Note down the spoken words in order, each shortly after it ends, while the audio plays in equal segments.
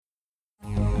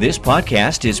This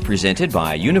podcast is presented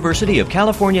by University of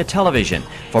California Television.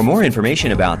 For more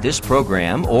information about this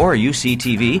program or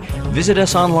UCTV, visit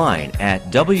us online at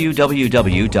www.uctv.tv.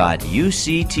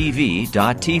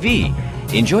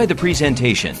 Enjoy the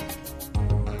presentation.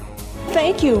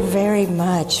 Thank you very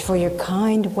much for your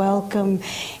kind welcome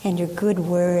and your good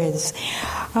words.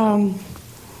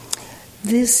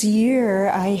 This year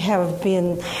I have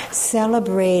been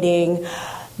celebrating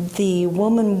the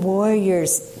Woman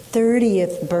Warrior's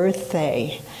 30th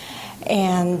birthday,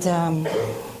 and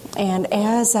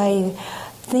as I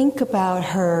think about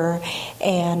her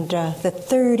and the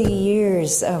 30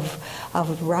 years of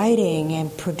writing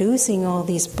and producing all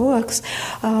these books,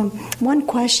 one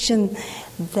question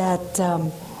that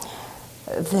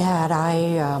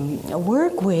I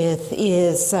work with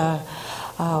is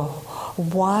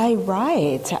why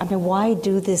write? I mean, why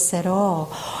do this at all?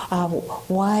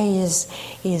 Why is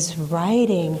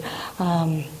writing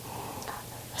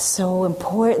so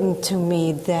important to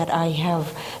me that I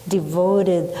have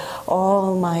devoted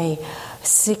all my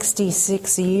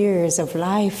 66 years of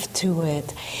life to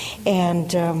it?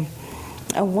 And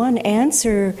one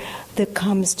answer that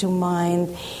comes to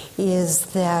mind is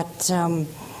that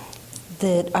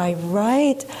I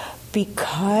write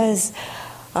because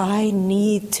I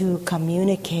need to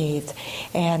communicate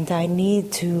and I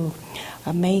need to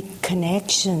make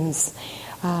connections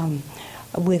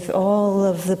with all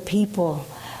of the people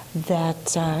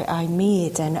that I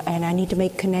meet, and I need to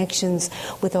make connections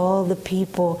with all the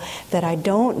people that I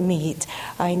don't meet.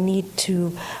 I need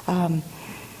to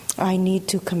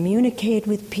communicate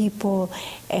with people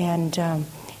and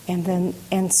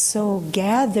so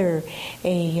gather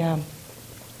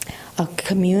a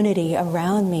community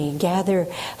around me, gather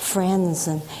friends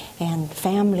and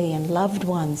family and loved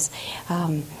ones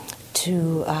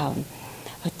to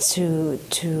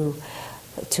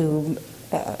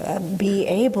be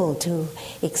able to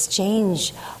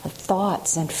exchange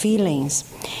thoughts and feelings.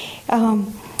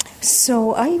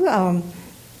 So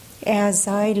as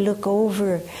I look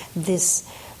over this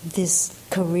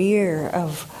career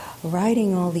of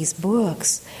writing all these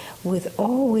books, with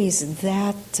always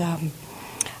that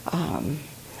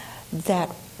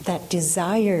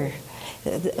desire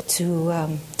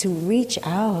to reach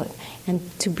out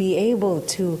and to be able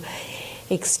to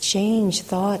exchange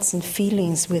thoughts and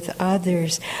feelings with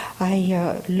others,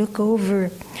 I look over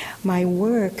my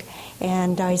work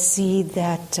and I see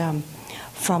that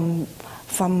from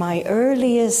my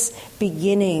earliest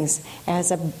beginnings as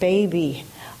a baby,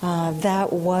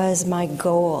 that was my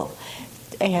goal.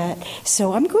 And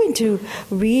so I'm going to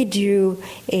read you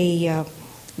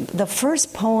the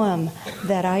first poem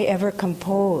that I ever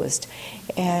composed,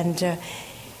 and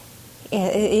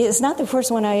it's not the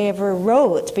first one I ever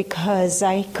wrote because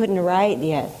I couldn't write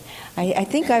yet. I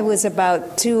think I was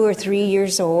about 2 or 3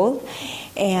 years old,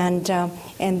 and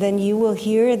then you will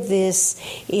hear this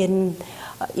in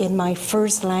my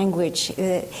first language,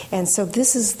 and so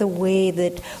this is the way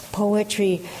that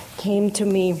poetry came to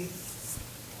me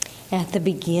at the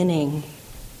beginning.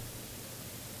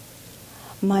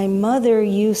 My mother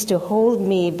used to hold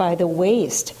me by the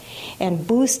waist and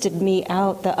boosted me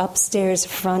out the upstairs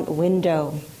front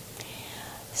window.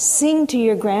 Sing to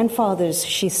your grandfathers,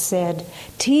 she said.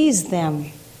 Tease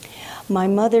them. My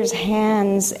mother's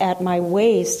hands at my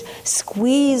waist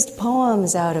squeezed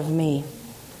poems out of me.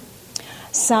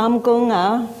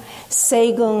 Samgunga,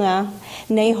 Segunga,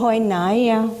 Nehoi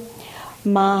Naya,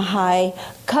 Mahai,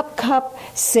 Cup Cup,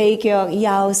 Sekyo,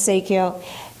 Yao Sekyo,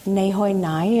 Nehoi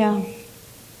Naya.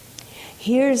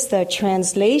 Here's the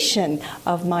translation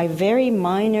of my very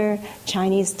minor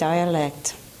Chinese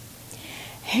dialect.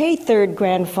 Hey, third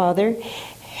grandfather.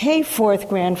 Hey, fourth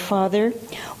grandfather.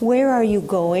 Where are you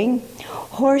going?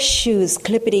 Horseshoes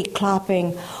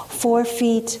clippity-clopping. 4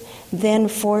 feet, then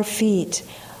 4 feet.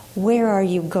 Where are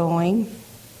you going?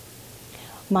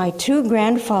 My 2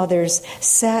 grandfathers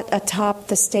sat atop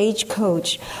the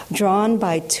stagecoach drawn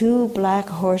by 2 black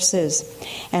horses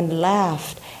and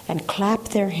laughed and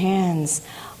clapped their hands.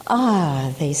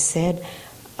 Ah, they said,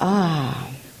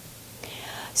 ah.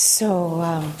 So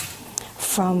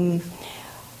from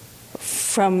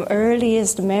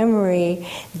earliest memory,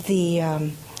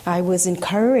 I was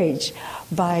encouraged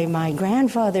by my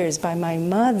grandfathers, by my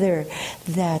mother,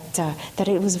 that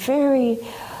it was very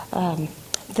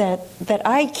that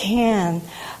I can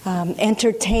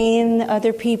entertain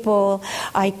other people.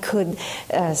 I could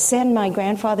send my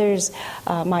grandfathers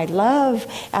my love,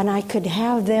 and I could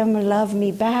have them love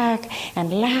me back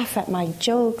and laugh at my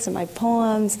jokes and my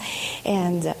poems.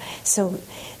 And so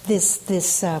this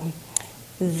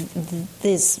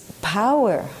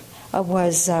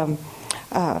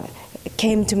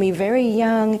came to me very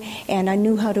young, and I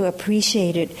knew how to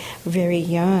appreciate it very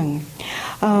young.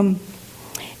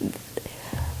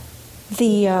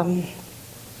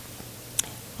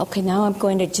 Okay, now I'm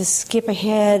going to just skip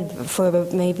ahead for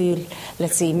maybe,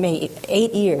 let's see,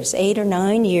 8 or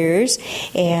 9 years,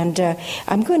 and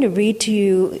I'm going to read to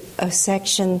you a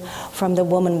section from The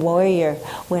Woman Warrior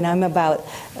when I'm about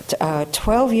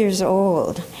 12 years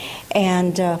old.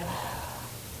 And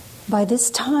by this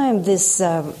time, this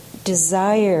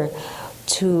desire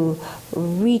to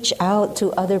reach out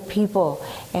to other people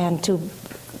and to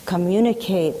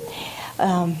communicate,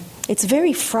 it's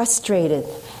very frustrated.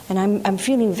 And I'm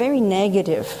feeling very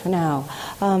negative now.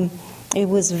 It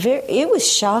was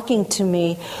shocking to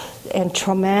me and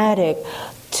traumatic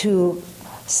to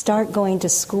start going to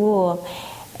school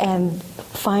and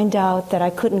find out that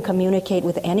I couldn't communicate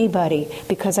with anybody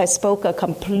because I spoke a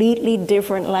completely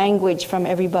different language from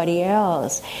everybody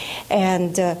else.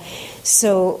 And that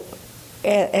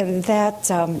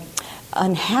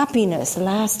unhappiness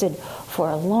lasted for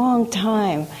a long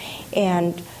time.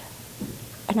 And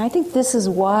I think this is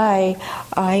why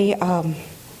I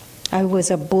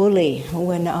was a bully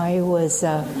when I was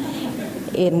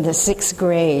in the 6th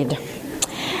grade,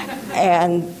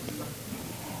 and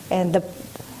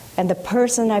the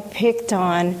person I picked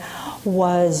on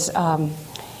was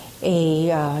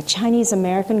a Chinese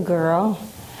American girl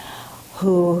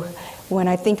who, when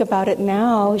I think about it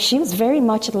now, she was very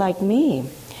much like me.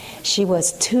 She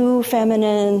was too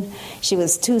feminine. She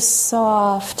was too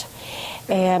soft.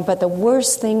 But the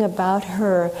worst thing about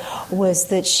her was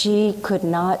that she could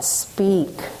not speak,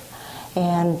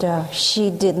 and she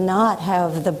did not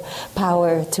have the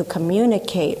power to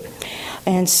communicate.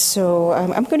 And so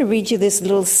I'm going to read you this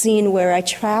little scene where I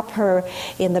trap her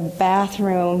in the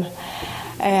bathroom,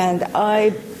 and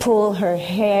I pull her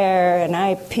hair, and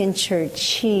I pinch her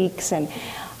cheeks, and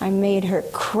I made her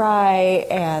cry,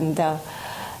 and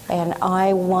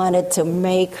I wanted to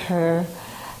make her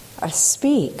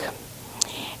speak.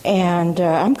 And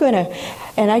I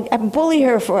bully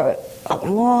her for a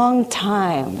long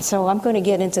time. So I'm going to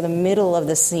get into the middle of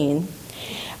the scene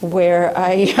where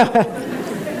I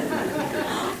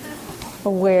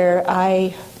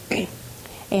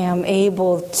am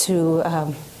able to,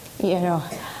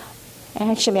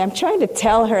 actually I'm trying to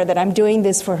tell her that I'm doing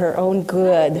this for her own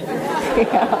good.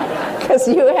 Because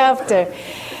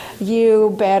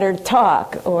you better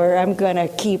talk or I'm going to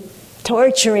keep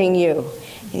torturing you.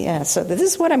 Yeah, so this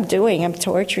is what I'm doing. I'm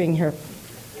torturing her.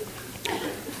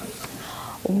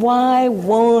 Why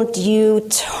won't you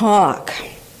talk?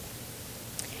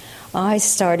 I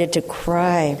started to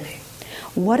cry.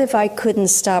 What if I couldn't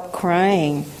stop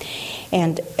crying?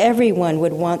 And everyone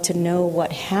would want to know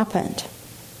what happened.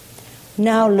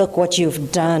 Now look what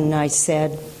you've done, I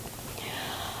said.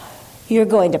 You're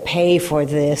going to pay for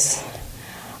this.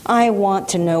 I want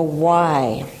to know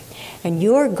why. And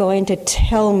you're going to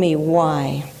tell me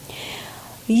why.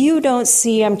 You don't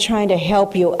see I'm trying to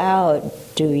help you out,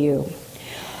 do you?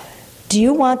 Do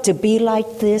you want to be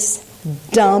like this?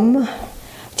 Dumb?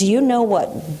 Do you know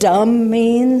what dumb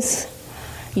means?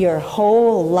 Your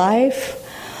whole life?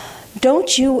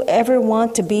 Don't you ever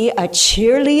want to be a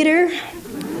cheerleader?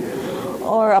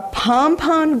 Or a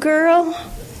pom-pom girl?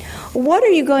 What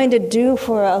are you going to do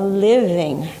for a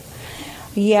living?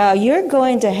 Yeah, you're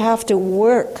going to have to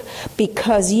work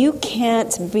because you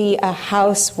can't be a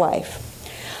housewife.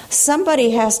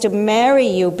 Somebody has to marry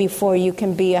you before you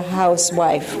can be a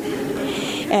housewife.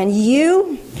 And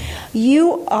you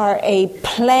are a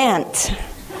plant.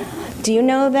 Do you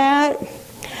know that?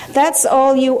 That's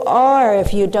all you are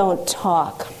if you don't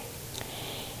talk.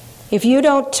 If you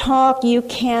don't talk, you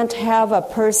can't have a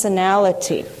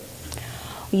personality.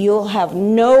 You'll have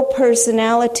no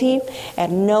personality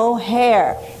and no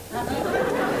hair.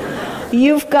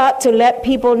 You've got to let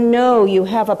people know you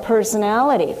have a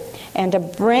personality and a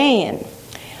brain.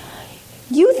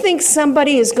 You think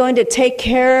somebody is going to take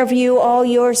care of you all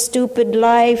your stupid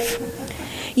life?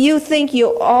 You think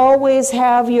you always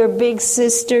have your big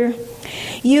sister?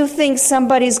 You think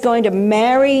somebody's going to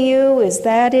marry you? Is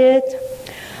that it?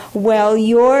 Well,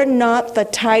 you're not the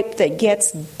type that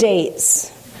gets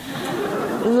dates,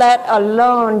 let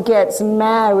alone gets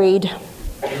married.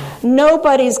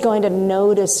 Nobody's going to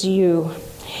notice you.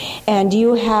 And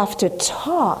you have to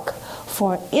talk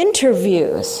for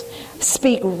interviews.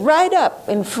 Speak right up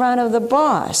in front of the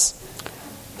boss.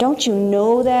 Don't you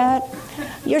know that?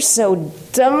 You're so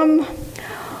dumb.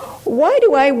 Why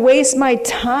do I waste my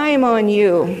time on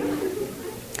you?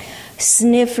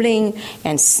 Sniffling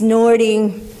and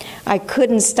snorting. I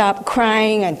couldn't stop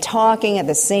crying and talking at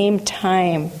the same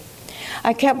time.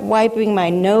 I kept wiping my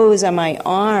nose on my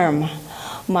arm,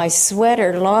 my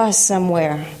sweater lost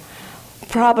somewhere.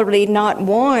 Probably not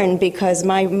worn because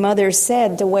my mother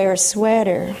said to wear a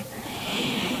sweater.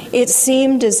 It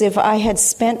seemed as if I had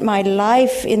spent my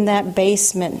life in that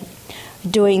basement,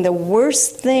 doing the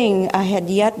worst thing I had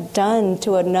yet done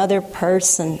to another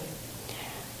person.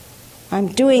 I'm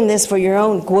doing this for your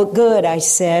own good, I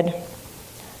said.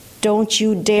 Don't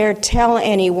you dare tell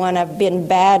anyone I've been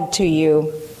bad to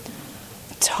you.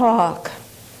 Talk.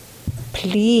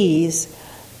 Please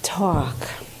talk.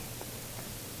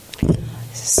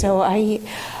 So I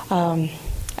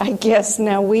guess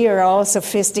now we are all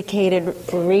sophisticated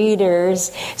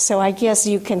readers, so I guess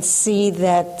you can see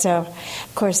that, of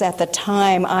course, at the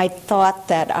time I thought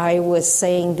that I was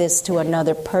saying this to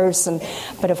another person,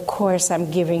 but of course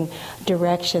I'm giving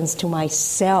directions to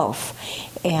myself,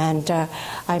 and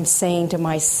I'm saying to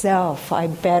myself, I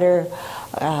better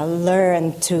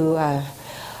learn to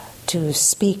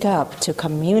speak up, to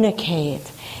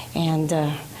communicate, and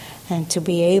to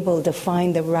be able to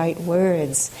find the right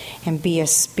words and be a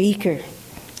speaker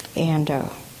and a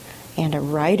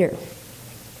writer.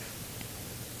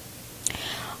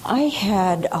 I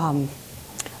had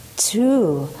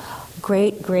two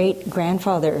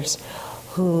great-great-grandfathers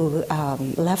who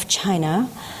left China,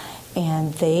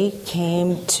 and they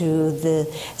came to the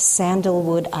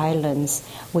Sandalwood Islands,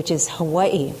 which is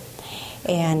Hawaii.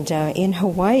 And in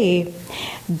Hawaii,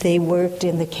 they worked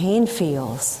in the cane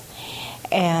fields.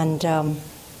 And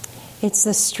it's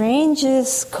the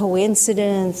strangest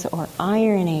coincidence or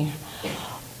irony,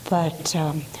 but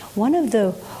one of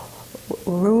the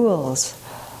rules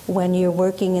when you're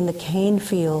working in the cane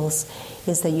fields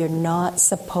is that you're not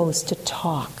supposed to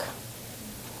talk.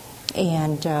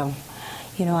 And,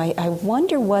 I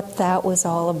wonder what that was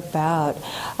all about.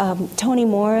 Toni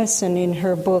Morrison, in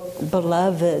her book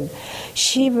Beloved,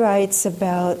 she writes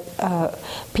about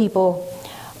people,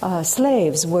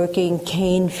 slaves working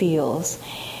cane fields,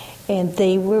 and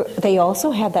they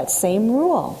also had that same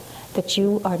rule that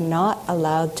you are not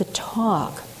allowed to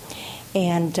talk.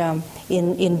 And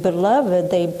in Beloved,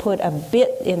 they put a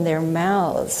bit in their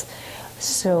mouths,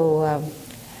 so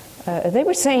they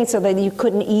were saying so that you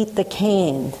couldn't eat the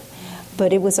cane,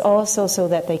 but it was also so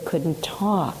that they couldn't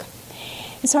talk.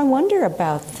 And so I wonder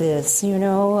about this.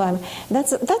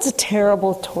 That's a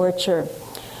terrible torture,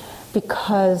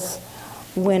 because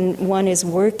when one is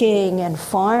working and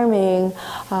farming,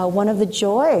 one of the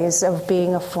joys of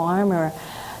being a farmer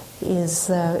is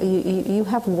you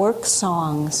have work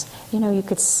songs. You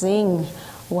could sing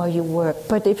while you work.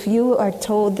 But if you are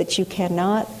told that you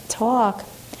cannot talk,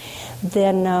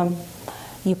 then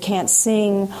you can't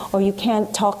sing, or you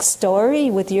can't talk story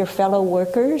with your fellow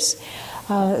workers.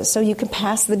 So you can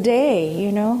pass the day,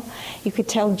 You could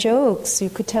tell jokes, you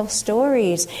could tell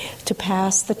stories to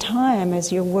pass the time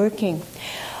as you're working.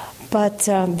 But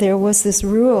there was this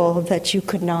rule that you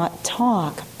could not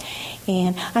talk.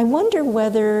 And I wonder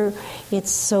whether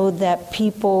it's so that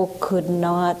people could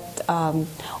not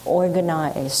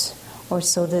organize, or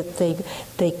so that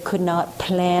they could not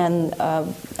plan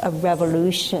a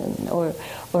revolution or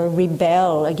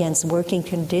rebel against working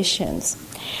conditions.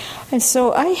 And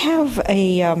so I have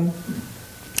a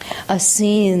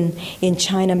scene in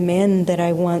China Men that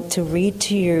I want to read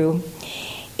to you,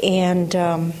 and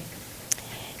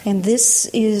this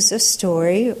is a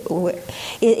story.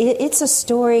 It's a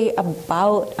story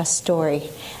about a story.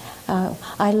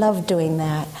 I love doing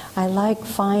that. I like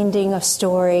finding a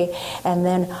story and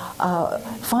then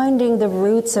finding the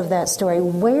roots of that story.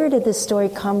 Where did this story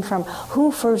come from?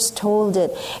 Who first told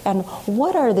it? And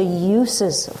what are the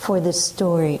uses for this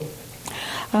story?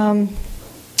 I'm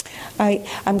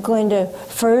going to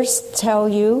first tell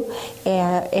you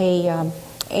a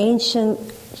ancient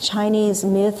Chinese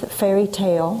myth fairy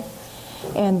tale,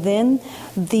 and then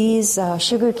these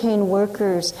sugarcane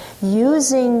workers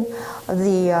using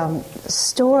the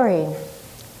story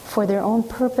for their own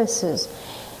purposes,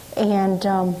 and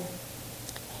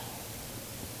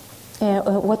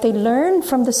what they learn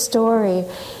from the story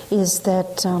is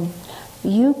that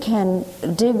you can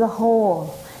dig a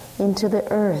hole into the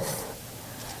earth,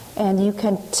 and you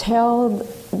can tell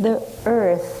the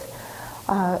earth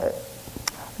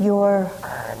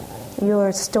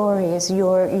your stories,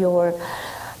 your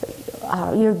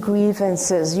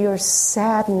grievances, your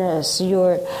sadness,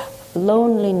 your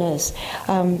loneliness.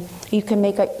 You can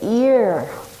make an ear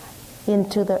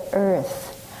into the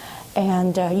earth,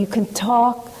 and you can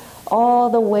talk all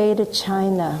the way to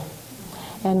China,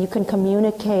 and you can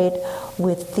communicate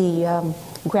with the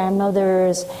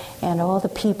grandmothers and all the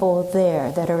people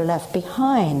there that are left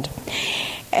behind.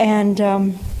 And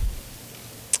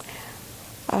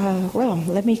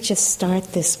Let me just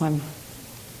start this one.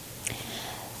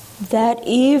 That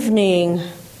evening,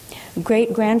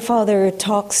 great-grandfather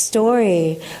talked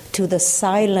story to the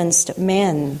silenced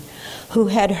men who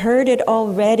had heard it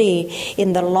already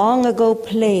in the long-ago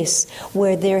place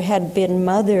where there had been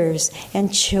mothers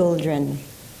and children.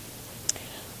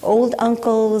 Old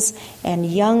uncles and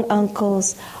young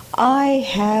uncles, I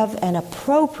have an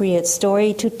appropriate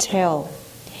story to tell.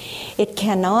 It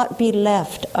cannot be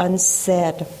left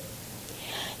unsaid.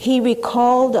 He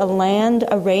recalled a land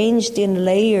arranged in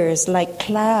layers like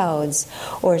clouds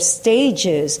or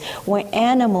stages where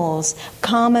animals,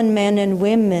 common men and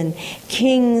women,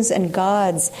 kings and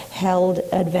gods held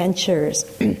adventures.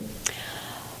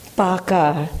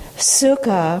 Baka,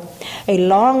 Sukha, a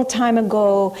long time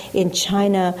ago in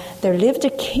China, there lived a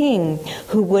king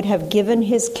who would have given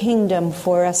his kingdom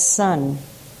for a son.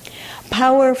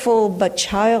 Powerful but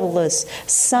childless,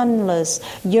 sonless,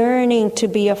 yearning to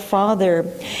be a father,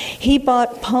 he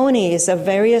bought ponies of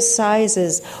various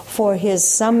sizes for his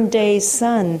someday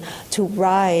son to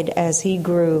ride as he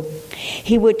grew.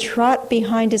 He would trot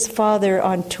behind his father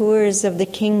on tours of the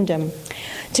kingdom.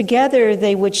 Together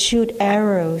they would shoot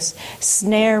arrows,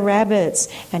 snare rabbits,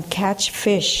 and catch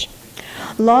fish.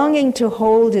 Longing to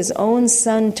hold his own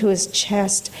son to his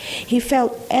chest, he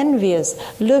felt envious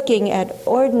looking at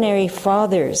ordinary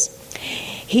fathers.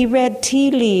 He read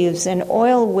tea leaves and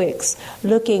oil wicks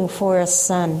looking for a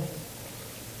son.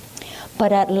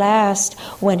 But at last,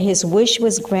 when his wish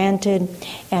was granted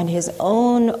and his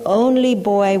own only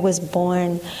boy was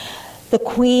born, the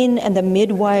queen and the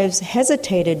midwives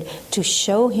hesitated to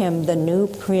show him the new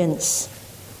prince.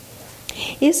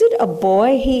 "Is it a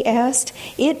boy?" he asked.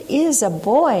 "It is a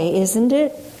boy, isn't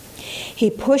it?" He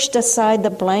pushed aside the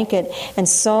blanket and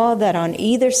saw that on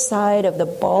either side of the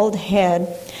bald head,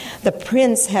 the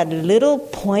prince had little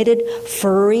pointed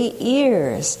furry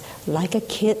ears, like a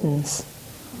kitten's.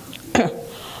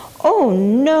 "Oh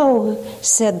no,"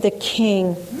 said the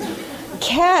king.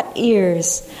 "Cat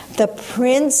ears. The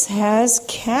prince has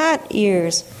cat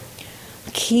ears.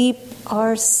 Keep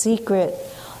our secret.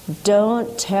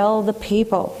 Don't tell the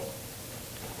people."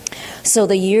 So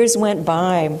the years went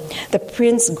by. The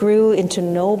prince grew into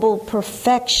noble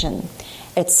perfection,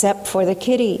 except for the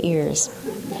kitty ears.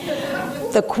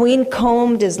 The queen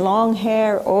combed his long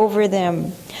hair over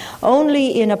them.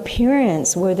 Only in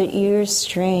appearance were the ears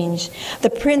strange.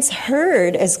 The prince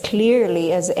heard as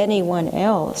clearly as anyone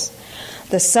else.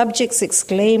 The subjects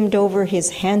exclaimed over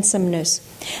his handsomeness.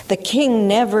 The king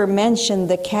never mentioned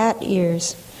the cat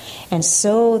ears. And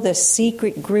so the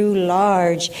secret grew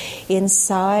large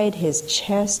inside his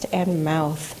chest and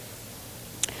mouth.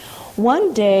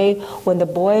 One day, when the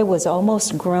boy was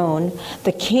almost grown,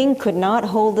 the king could not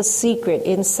hold the secret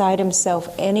inside himself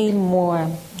any more.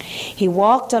 He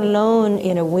walked alone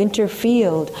in a winter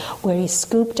field where he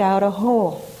scooped out a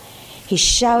hole. He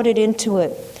shouted into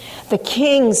it, "The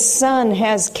king's son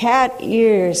has cat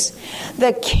ears.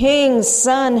 The king's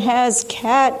son has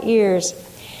cat ears."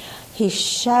 He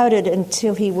shouted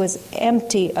until he was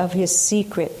empty of his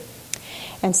secret.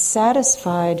 And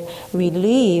satisfied,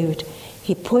 relieved,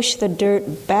 he pushed the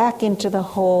dirt back into the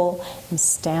hole and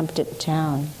stamped it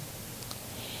down.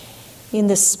 In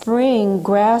the spring,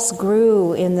 grass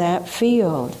grew in that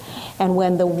field, and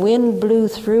when the wind blew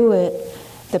through it,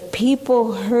 the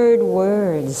people heard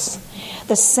words.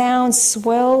 The sound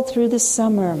swelled through the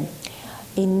summer,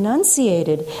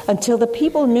 enunciated until the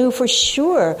people knew for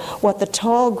sure what the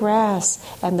tall grass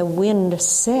and the wind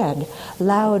said,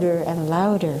 louder and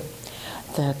louder.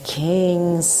 "The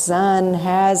king's son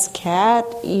has cat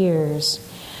ears.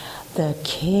 The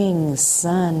king's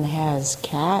son has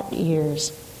cat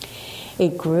ears."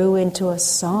 It grew into a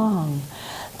song.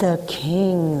 "The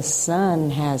king's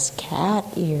son has cat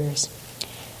ears."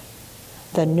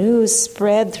 The news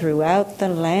spread throughout the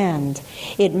land.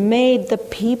 It made the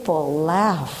people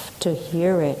laugh to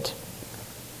hear it.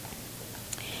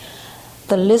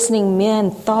 The listening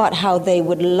men thought how they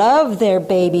would love their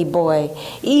baby boy,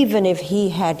 even if he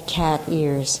had cat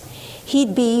ears.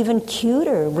 He'd be even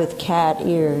cuter with cat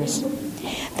ears.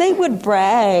 They would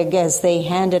brag as they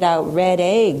handed out red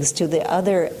eggs to the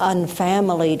other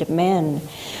unfamilied men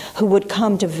who would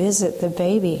come to visit the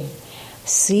baby.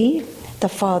 "See," the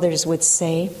fathers would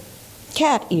say,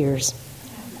 "cat ears.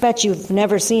 Bet you've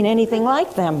never seen anything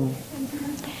like them."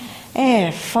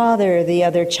 "Father," the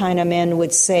other Chinamen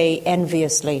would say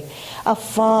enviously, "a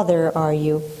father are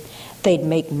you?" They'd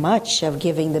make much of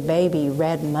giving the baby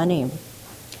red money.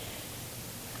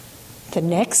 The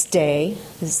next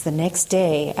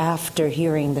day after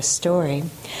hearing the story,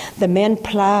 the men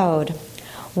plowed,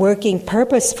 working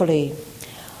purposefully.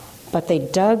 But they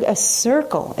dug a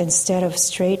circle instead of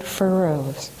straight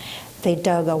furrows. They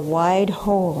dug a wide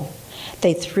hole.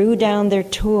 They threw down their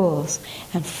tools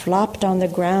and flopped on the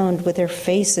ground with their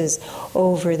faces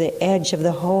over the edge of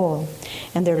the hole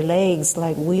and their legs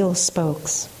like wheel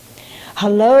spokes.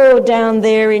 "Hello down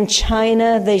there in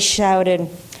China," they shouted.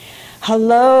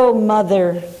 "Hello,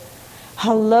 Mother.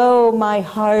 Hello, my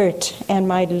heart and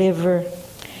my liver.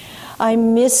 I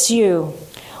miss you.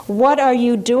 What are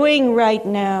you doing right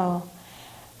now?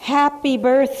 Happy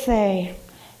birthday.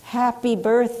 Happy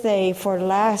birthday for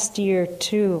last year,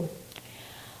 too.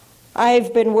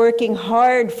 I've been working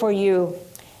hard for you,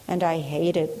 and I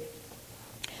hate it.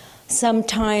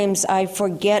 Sometimes I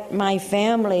forget my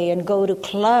family and go to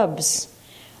clubs.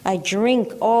 I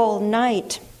drink all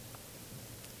night.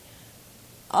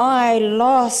 I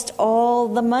lost all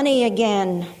the money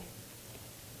again.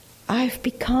 I've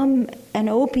become an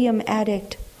opium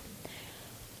addict.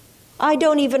 I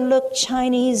don't even look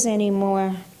Chinese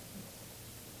anymore.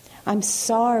 I'm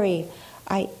sorry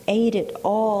I ate it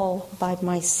all by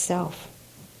myself.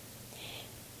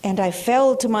 And I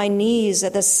fell to my knees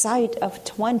at the sight of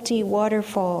 20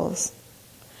 waterfalls.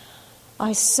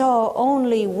 I saw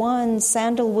only one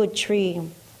sandalwood tree.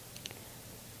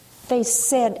 They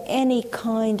said any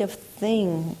kind of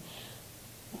thing.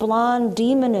 Blonde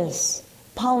demoness,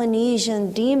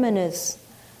 Polynesian demoness.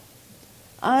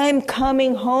 I'm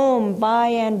coming home by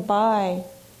and by.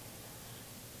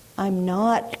 I'm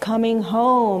not coming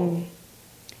home.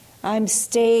 I'm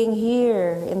staying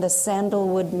here in the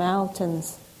Sandalwood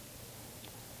Mountains.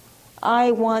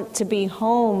 I want to be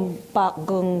home, Bak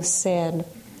Gung said.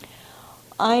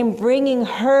 I'm bringing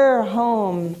her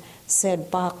home, said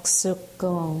Bak Suk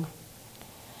Gung.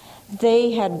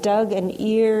 They had dug an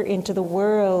ear into the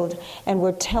world and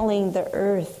were telling the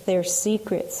earth their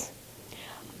secrets.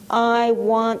 I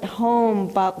want home,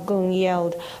 Bak Gung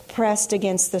yelled, pressed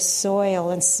against the soil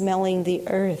and smelling the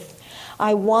earth.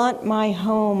 I want my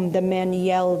home, the men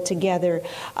yelled together.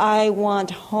 I want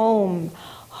home,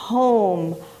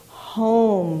 home,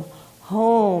 home,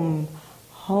 home,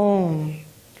 home.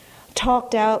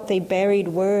 Talked out, they buried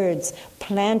words,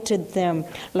 planted them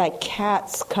like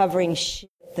cats covering shit,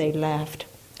 they laughed.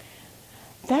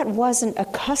 That wasn't a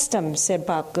custom, said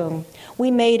Bak Gung.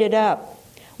 We made it up.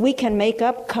 We can make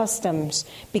up customs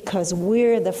because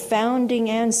we're the founding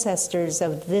ancestors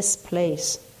of this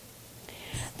place.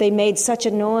 They made such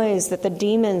a noise that the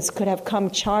demons could have come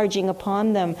charging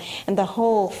upon them, and the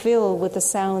hole filled with the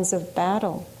sounds of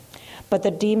battle. But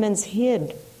the demons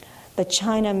hid. The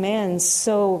Chinamen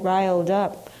so riled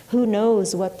up, who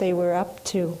knows what they were up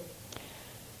to.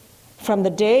 From the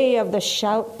day of the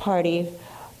shout party,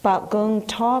 Bak Gung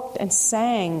talked and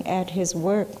sang at his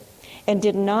work and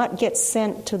did not get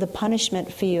sent to the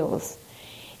punishment fields.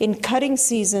 In cutting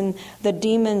season, the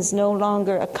demons no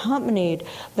longer accompanied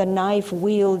the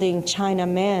knife-wielding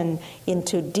Chinamen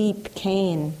into deep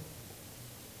cane.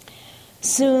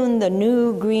 Soon the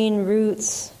new green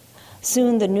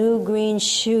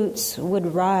shoots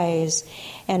would rise,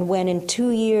 and when in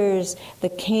 2 years the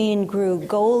cane grew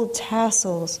gold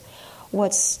tassels,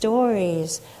 what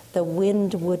stories the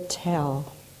wind would tell.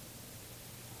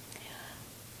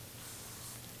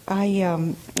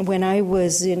 When I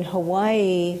was in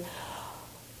Hawaii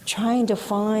trying to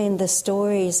find the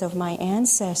stories of my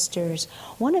ancestors,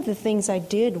 one of the things I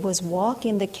did was walk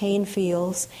in the cane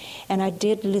fields, and I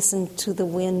did listen to the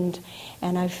wind,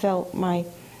 and I felt my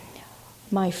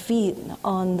feet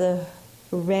on the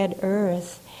red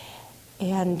earth,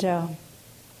 and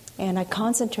I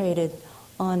concentrated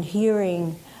on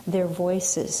hearing their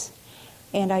voices,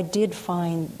 and I did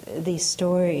find these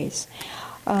stories.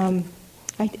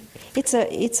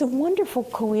 It's a wonderful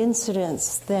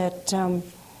coincidence that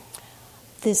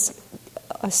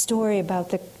a story about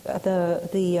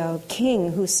the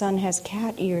king whose son has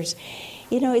cat ears.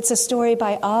 It's a story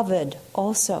by Ovid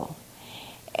also,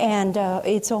 and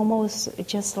it's almost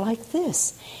just like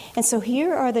this. And so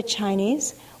here are the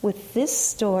Chinese with this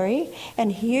story,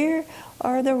 and here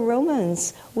are the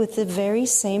Romans with the very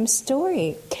same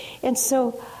story. And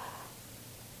so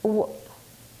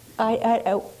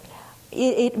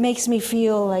it makes me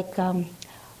feel like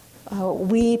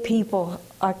we people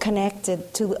are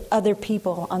connected to other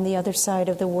people on the other side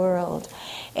of the world,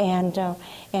 and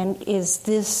is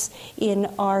this in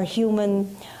our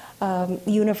human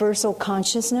universal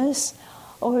consciousness,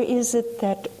 or is it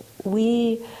that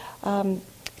we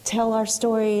tell our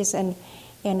stories and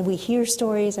we hear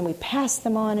stories and we pass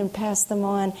them on,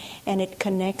 and it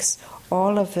connects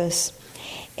all of us,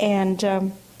 and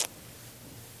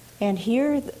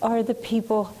here are the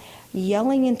people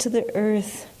yelling into the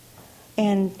earth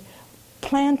and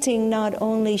planting not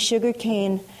only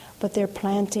sugarcane, but they're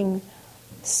planting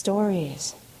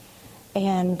stories.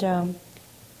 And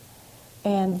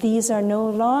these are no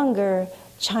longer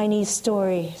Chinese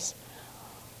stories.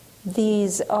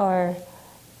 These are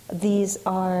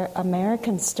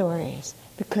American stories,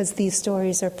 because these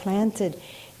stories are planted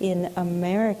in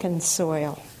American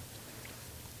soil.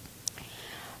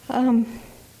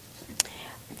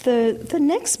 The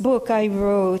next book I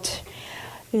wrote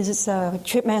is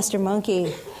Tripmaster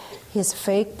Monkey, his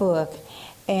fake book,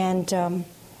 and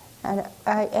I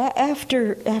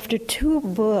after two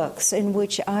books in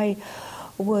which I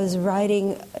was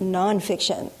writing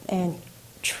nonfiction and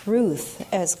truth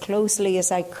as closely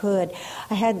as I could,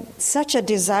 I had such a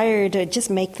desire to just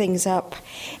make things up,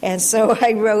 and so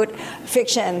I wrote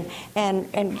fiction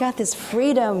and got this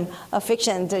freedom of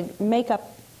fiction to make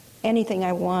up anything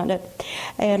I wanted.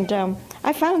 And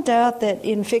I found out that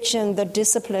in fiction the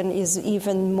discipline is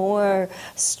even more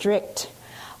strict,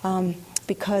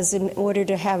 because in order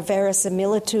to have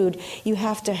verisimilitude, you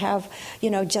have to have,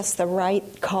 just the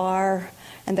right car,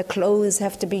 and the clothes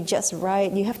have to be just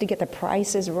right. You have to get the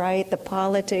prices right, the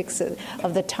politics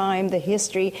of the time, the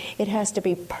history. It has to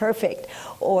be perfect,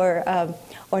 or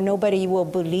nobody will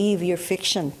believe your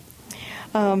fiction.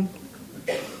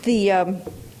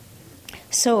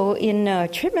 So in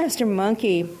Tripmaster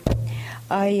Monkey,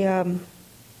 I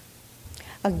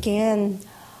again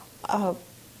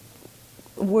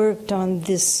worked on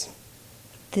this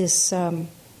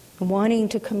wanting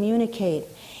to communicate,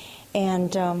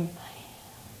 and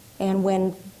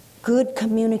when good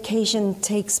communication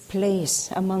takes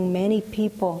place among many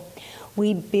people,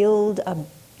 we build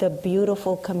the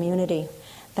beautiful community.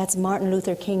 That's Martin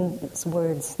Luther King's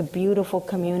words, the beautiful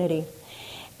community.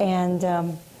 And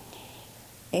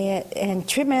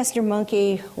Tripmaster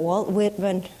Monkey,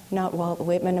 Whitman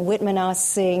Ah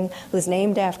Sing, who's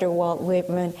named after Walt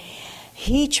Whitman,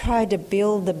 he tried to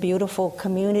build the beautiful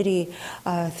community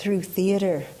through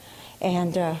theater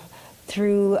and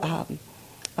through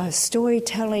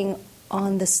storytelling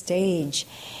on the stage,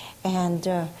 and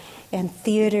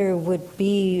theater would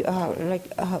be like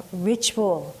a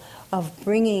ritual of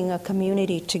bringing a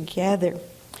community together.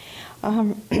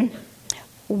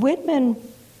 Whitman.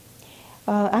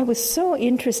 I was so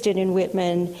interested in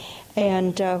Whitman,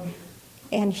 and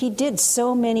he did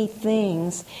so many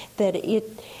things that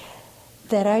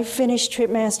I finished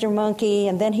Tripmaster Monkey,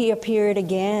 and then he appeared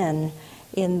again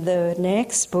in the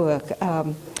next book,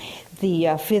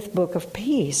 the Fifth Book of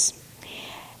Peace.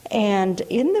 And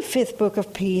in the Fifth Book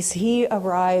of Peace, he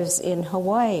arrives in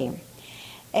Hawaii,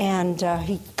 and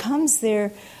he comes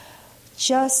there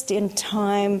just in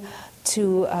time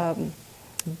to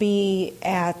be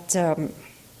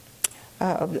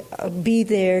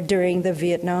there during the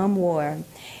Vietnam War,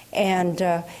 and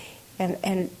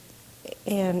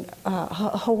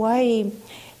Hawaii,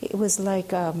 it was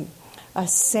like a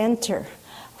center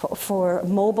for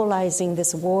mobilizing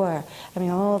this war. I mean,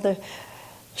 all the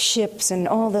ships and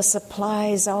all the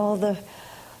supplies, all the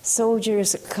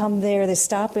soldiers come there. They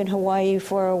stop in Hawaii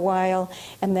for a while,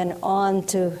 and then on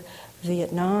to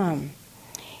Vietnam.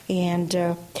 And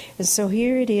so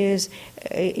here it is.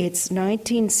 It's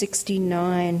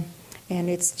 1969, and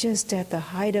it's just at the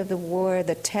height of the war,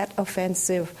 the Tet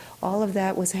Offensive. All of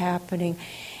that was happening,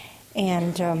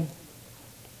 and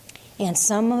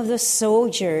some of the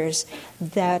soldiers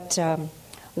that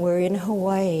were in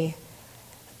Hawaii,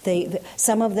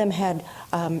 some of them had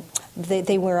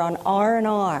they were on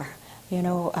R&R.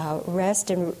 Rest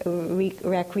and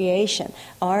recreation.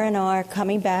 R&R,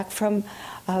 coming back from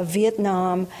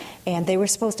Vietnam, and they were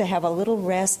supposed to have a little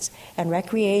rest and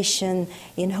recreation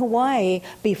in Hawaii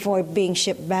before being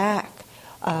shipped back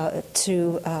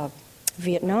to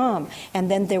Vietnam. And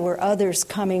then there were others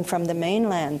coming from the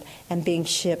mainland and being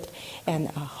shipped, and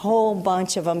a whole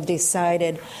bunch of them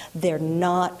decided they're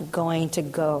not going to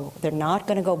go. They're not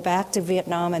going to go back to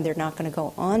Vietnam, and they're not going to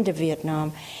go on to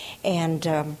Vietnam.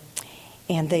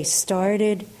 And they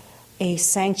started a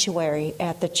sanctuary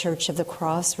at the Church of the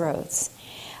Crossroads.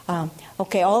 All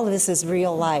of this is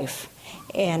real life,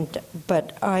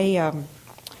 but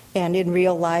in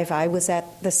real life, I was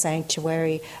at the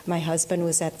sanctuary. My husband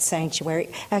was at the sanctuary.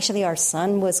 Actually, our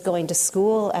son was going to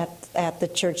school at the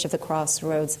Church of the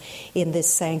Crossroads in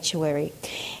this sanctuary,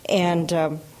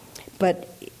 but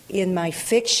in my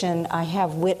fiction, I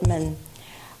have Whitman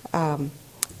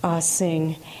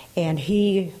Sing, and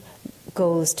he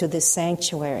goes to this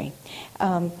sanctuary.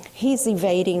 He's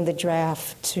evading the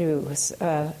draft too,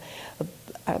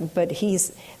 but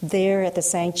he's there at the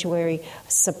sanctuary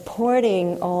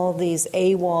supporting all these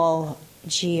AWOL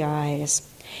GIs.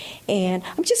 And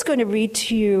I'm just going to read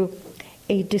to you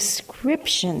a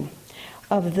description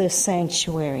of the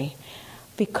sanctuary,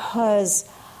 because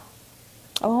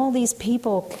all these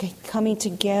people coming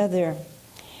together,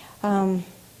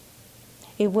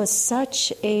 it was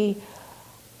such a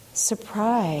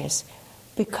surprise,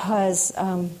 because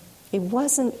it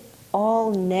wasn't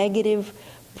all negative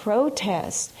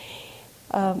protest.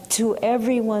 To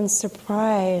everyone's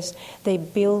surprise, they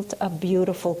built a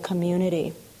beautiful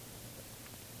community.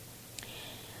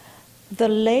 The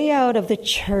layout of the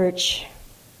church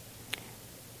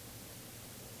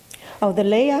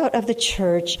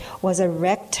was a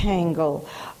rectangle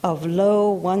of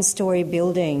low one-story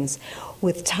buildings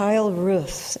with tile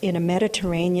roofs in a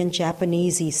Mediterranean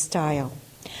Japanesey style.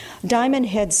 Diamond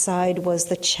Head side was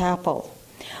the chapel.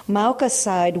 Mauka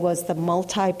side was the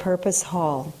multi-purpose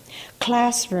hall,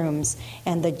 classrooms,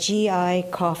 and the GI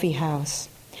coffee house.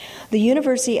 The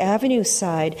University Avenue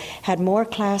side had more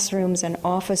classrooms and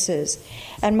offices,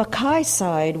 and Mackay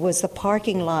side was the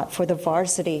parking lot for the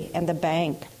varsity and the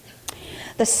bank.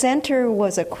 The center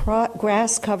was a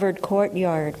grass-covered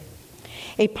courtyard,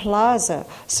 a plaza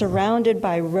surrounded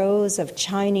by rows of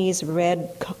Chinese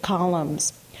red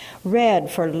columns, red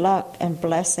for luck and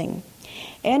blessing.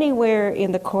 Anywhere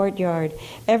in the courtyard,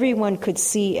 everyone could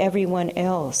see everyone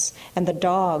else and the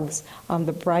dogs on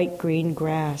the bright green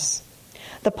grass.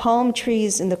 The palm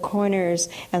trees in the corners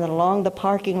and along the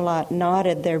parking lot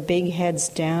nodded their big heads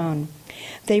down.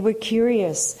 They were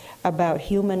curious about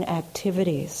human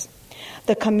activities.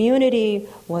 The community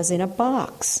was in a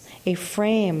box, a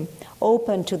frame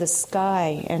open to the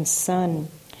sky and sun.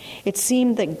 It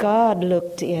seemed that God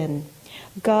looked in.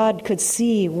 God could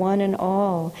see one and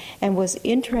all and was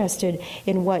interested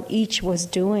in what each was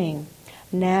doing.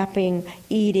 Napping,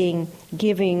 eating,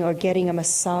 giving or getting a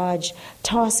massage,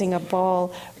 tossing a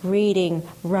ball, reading,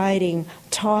 writing,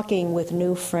 talking with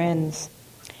new friends.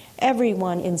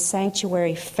 Everyone in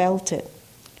Sanctuary felt it.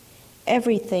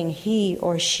 Everything he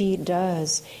or she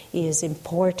does is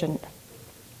important.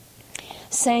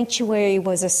 Sanctuary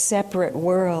was a separate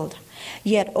world,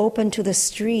 yet open to the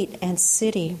street and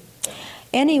city.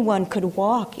 Anyone could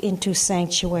walk into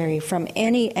Sanctuary from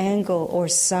any angle or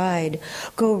side,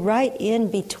 go right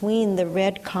in between the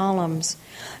red columns.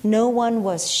 No one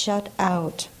was shut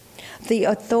out. The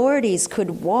authorities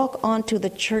could walk onto the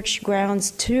church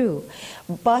grounds too,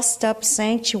 bust up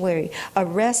Sanctuary,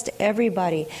 arrest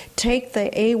everybody, take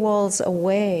the AWOLs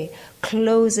away,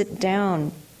 close it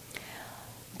down.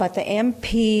 But the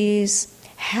MPs,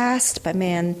 HASP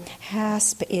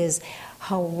is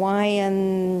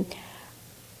Hawaiian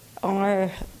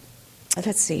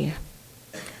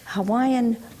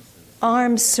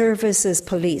Armed Services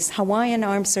Police.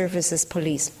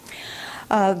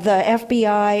 The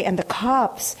FBI and the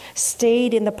cops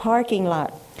stayed in the parking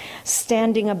lot,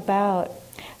 standing about,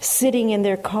 sitting in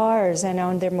their cars and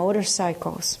on their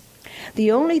motorcycles.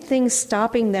 The only thing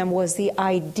stopping them was the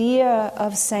idea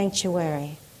of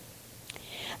sanctuary.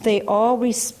 They all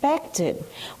respected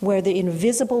where the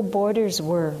invisible borders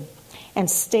were and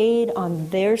stayed on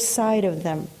their side of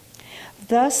them.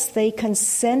 Thus they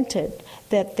consented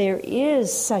that there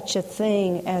is such a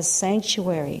thing as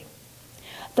sanctuary.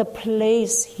 The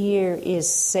place here is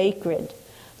sacred,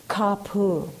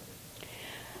 kapu.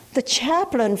 The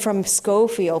chaplain from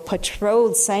Schofield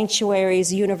patrolled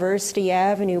Sanctuary's University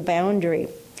Avenue boundary.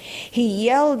 He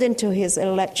yelled into his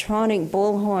electronic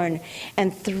bullhorn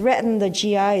and threatened the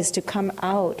GIs to come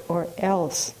out or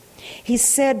else. He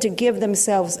said to give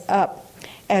themselves up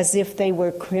as if they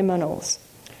were criminals.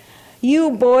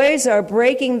 You boys are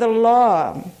breaking the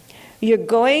law. You're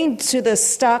going to the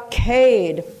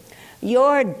stockade.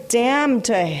 You're damned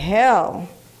to hell.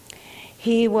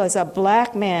 He was a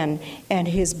black man, and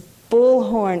his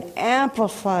bullhorn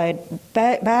amplified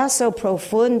basso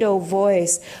profundo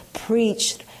voice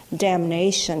preached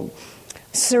damnation.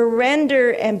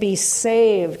 Surrender and be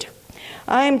saved.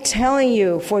 I'm telling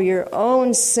you, for your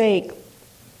own sake,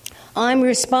 I'm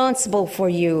responsible for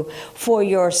you, for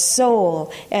your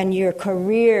soul and your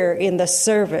career in the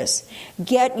service.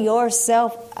 Get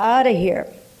yourself out of here.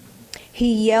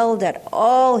 He yelled at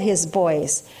all his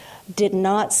boys, did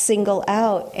not single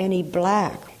out any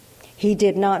black. He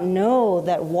did not know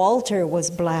that Walter was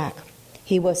black.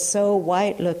 He was so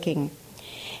white-looking.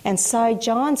 And Cy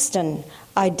Johnston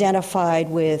identified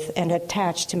with and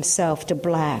attached himself to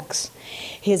blacks.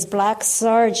 His black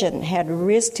sergeant had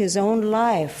risked his own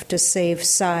life to save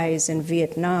Cy's in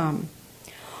Vietnam.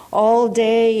 All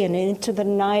day and into the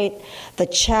night, the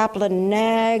chaplain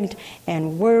nagged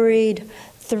and worried,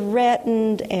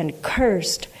 threatened and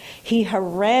cursed. He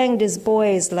harangued his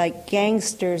boys like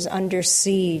gangsters under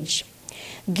siege.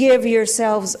 Give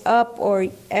yourselves up or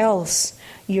else.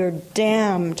 You're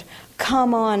damned.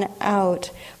 Come on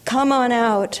out. Come on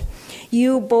out.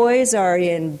 You boys are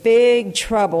in big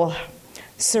trouble.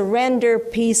 Surrender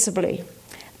peaceably.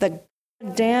 The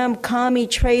damn commie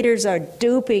traitors are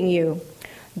duping you.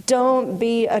 Don't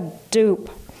be a dupe.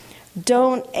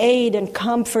 Don't aid and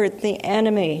comfort the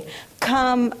enemy.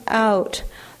 Come out.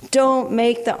 Don't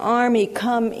make the army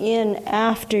come in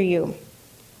after you.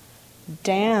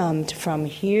 Damned from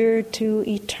here to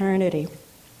eternity.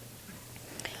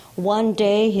 One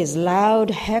day his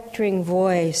loud, hectoring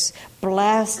voice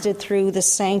blasted through the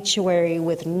sanctuary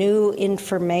with new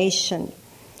information.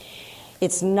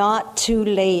 It's not too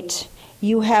late.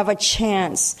 You have a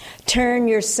chance. Turn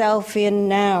yourself in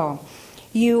now.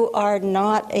 You are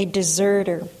not a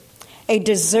deserter. A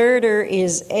deserter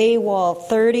is AWOL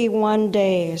 31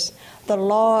 days. The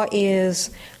law is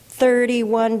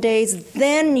 31 days.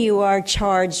 Then you are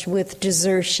charged with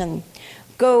desertion.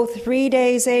 Go 3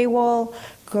 days AWOL.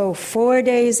 Go 4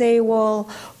 days AWOL.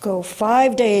 Go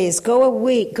 5 days. Go a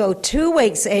week. Go 2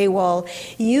 weeks AWOL.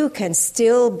 You can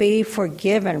still be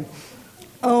forgiven.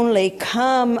 Only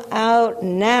come out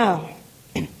now.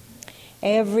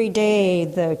 Every day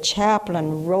the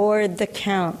chaplain roared the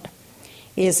count.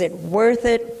 Is it worth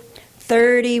it?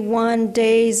 31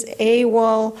 days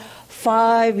AWOL,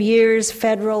 5 years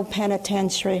federal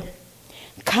penitentiary.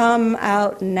 Come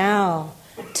out now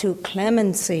to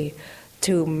clemency,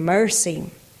 to mercy.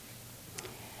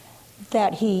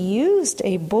 That he used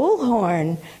a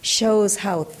bullhorn shows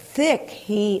how thick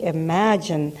he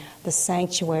imagined the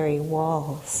sanctuary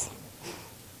walls.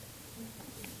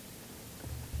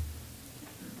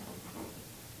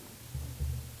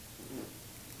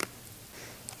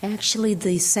 Actually,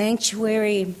 the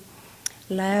sanctuary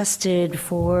lasted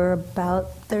for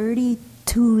about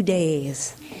 32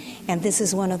 days. And this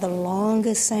is one of the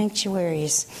longest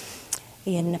sanctuaries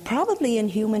probably in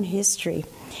human history.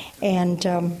 And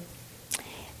then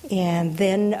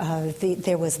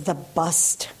there was the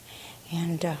bust,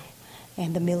 and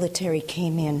the military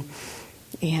came in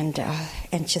and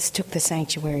just took the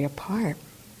sanctuary apart.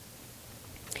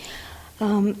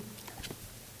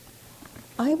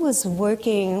 I was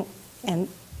working and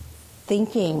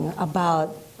thinking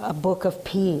about a book of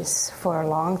peace for a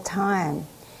long time,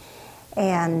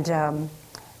 and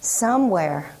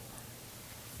somewhere,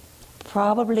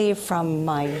 probably from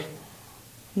my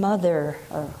mother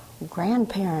or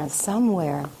grandparents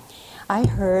somewhere, I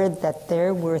heard that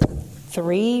there were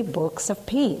 3 books of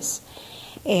peace,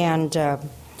 and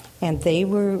they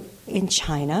were in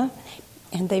China,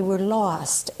 and they were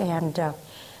lost, and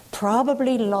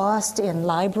probably lost in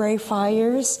library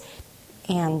fires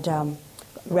and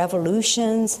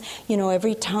revolutions. You know,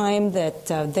 every time that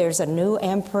there's a new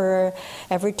emperor,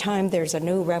 every time there's a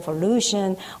new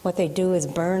revolution, what they do is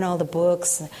burn all the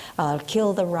books,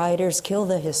 kill the writers, kill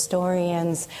the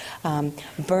historians,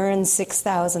 burn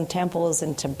 6,000 temples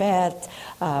in Tibet.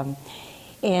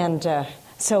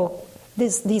 So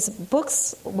these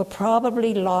books were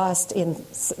probably lost in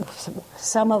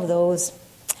some of those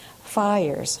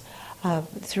fires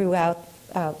throughout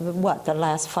the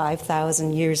last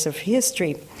 5,000 years of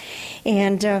history.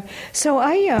 And so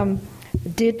I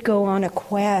did go on a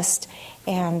quest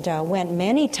and went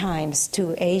many times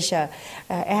to Asia,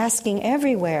 asking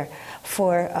everywhere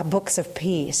for books of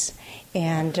peace.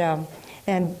 And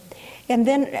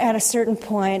then at a certain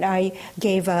point, I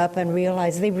gave up and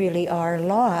realized they really are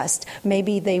lost.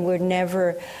 Maybe they were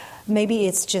never. Maybe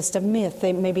it's just a myth.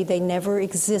 Maybe they never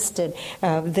existed.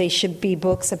 They should be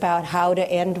books about how to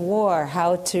end war,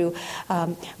 how to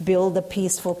build a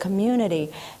peaceful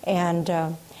community. And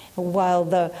while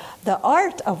the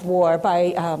art of war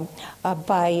by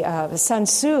Sun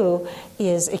Tzu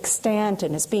is extant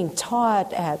and is being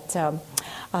taught at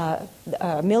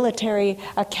military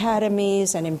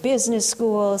academies and in business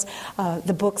schools,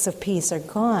 the books of peace are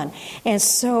gone. And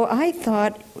so I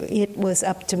thought it was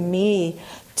up to me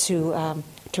to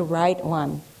write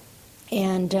one,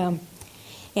 and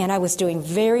I was doing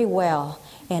very well,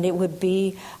 and it would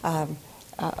be a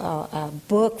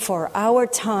book for our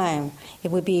time.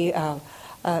 It would be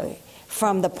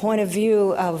from the point of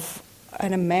view of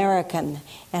an American,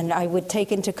 and I would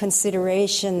take into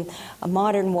consideration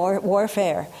modern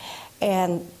warfare,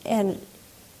 and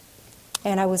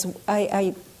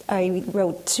I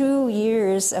wrote 2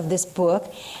 years of this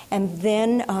book, and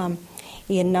then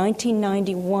in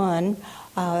 1991,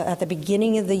 at the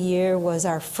beginning of the year, was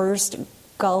our first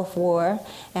Gulf War,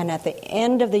 and at the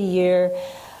end of the year,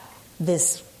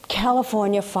 this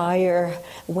California fire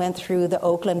went through the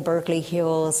Oakland-Berkeley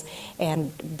hills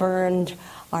and burned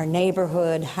our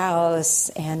neighborhood house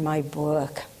and my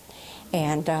book.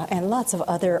 and lots of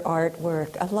other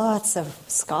artwork. Lots of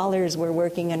scholars were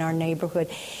working in our neighborhood.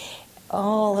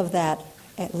 All of that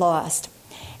lost.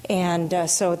 And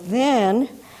so then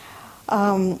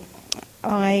then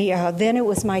it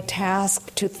was my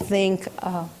task to think,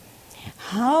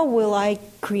 how will I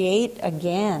create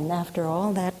again after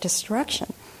all that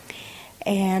destruction?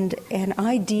 And an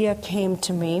idea came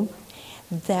to me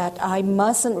that I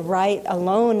mustn't write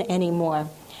alone anymore.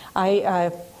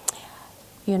 I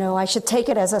should take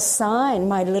it as a sign.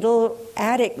 My little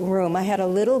attic room, I had a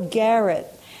little garret,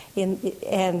 and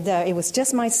it was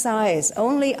just my size.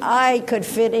 Only I could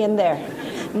fit in there.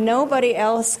 Nobody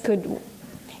else could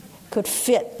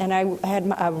fit. And I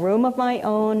had a room of my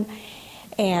own,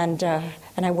 and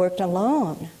I worked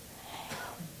alone.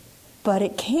 But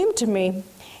it came to me,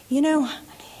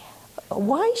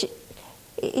 why?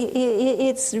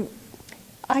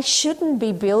 I shouldn't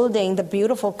be building the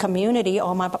beautiful community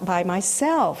all by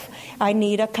myself. I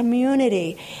need a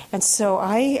community. And so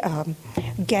I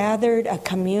gathered a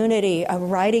community, a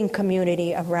writing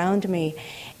community around me.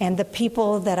 And the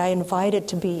people that I invited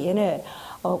to be in it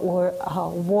were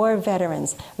war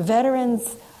veterans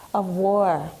of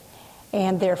war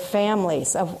and their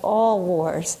families of all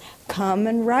wars. Come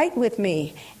and write with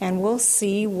me, and we'll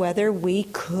see whether we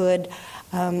could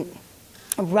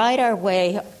write our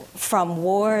way from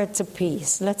war to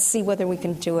peace. Let's see whether we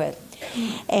can do it.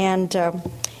 And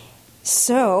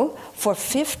so for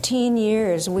 15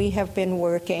 years we have been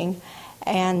working,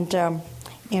 and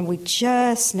we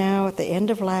just now at the end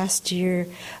of last year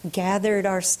gathered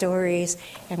our stories,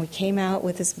 and we came out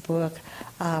with this book,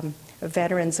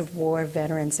 Veterans of War,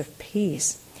 Veterans of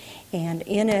Peace. And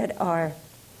in it are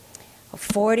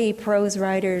 40 prose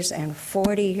writers and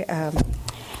 40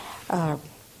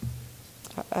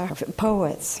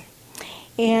 poets.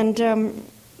 And,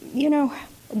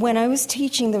 when I was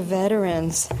teaching the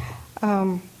veterans,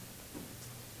 a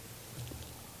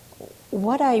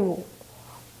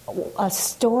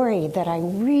story that I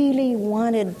really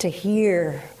wanted to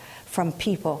hear from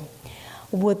people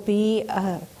would be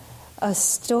a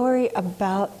story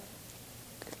about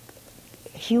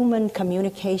human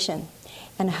communication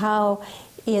and how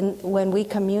when we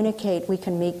communicate we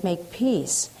can make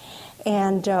peace.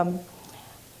 And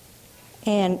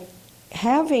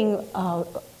having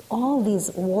all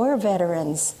these war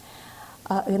veterans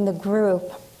in the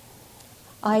group,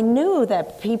 I knew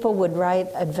that people would write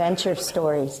adventure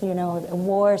stories,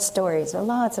 war stories,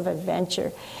 lots of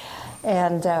adventure,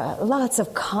 and lots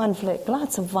of conflict,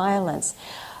 lots of violence.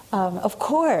 Of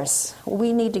course,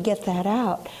 we need to get that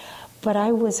out. But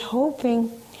I was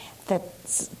hoping that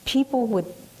people would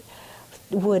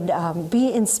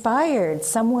be inspired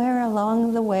somewhere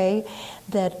along the way,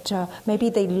 that maybe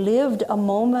they lived a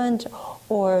moment,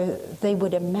 or they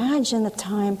would imagine a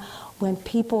time when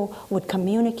people would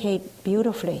communicate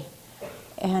beautifully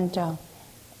and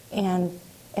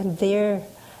there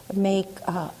make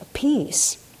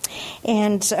peace.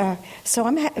 And so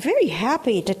I'm very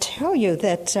happy to tell you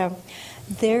that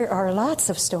there are lots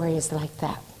of stories like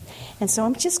that. And so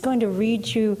I'm just going to read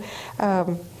you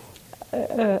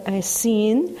a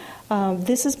scene.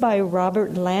 This is by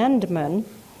Robert Landman,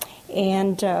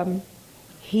 and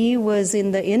he was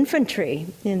in the infantry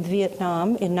in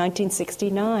Vietnam in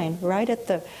 1969, right at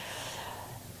the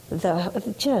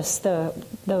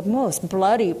most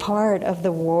bloody part of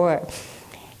the war.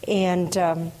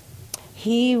 And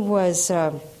he was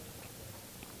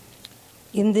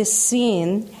in this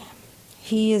scene.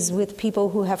 He is with people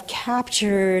who have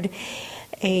captured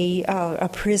a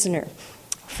prisoner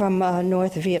from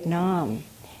North Vietnam,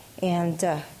 and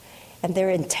they're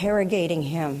interrogating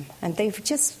him, and they've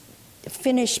just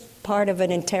finished part of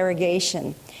an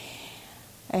interrogation.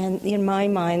 And in my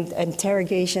mind,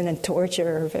 interrogation and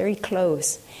torture are very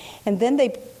close. And then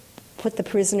they put the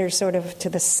prisoner sort of to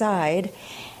the side,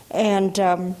 and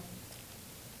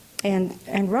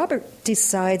Robert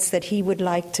decides that he would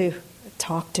like to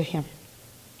talk to him.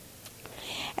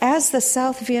 As the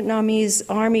South Vietnamese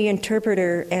Army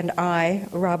interpreter and I,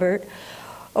 Robert,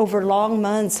 over long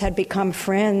months had become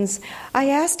friends, I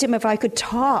asked him if I could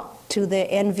talk to the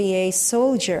NVA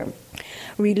soldier.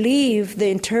 Relieved, the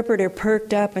interpreter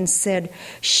perked up and said,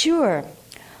 "Sure.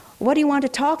 What do you want to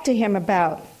talk to him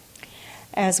about?"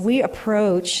 As we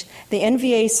approached, the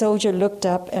NVA soldier looked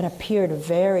up and appeared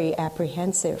very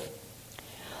apprehensive.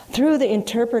 Through the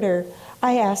interpreter,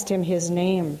 I asked him his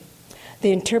name.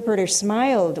 The interpreter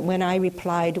smiled when I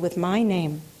replied with my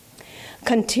name.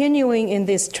 Continuing in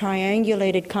this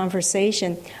triangulated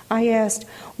conversation, I asked,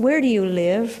 "Where do you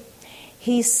live?"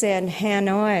 He said,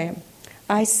 "Hanoi."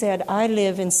 I said, "I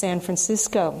live in San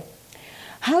Francisco."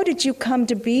 "How did you come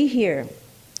to be here?"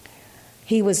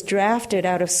 He was drafted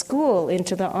out of school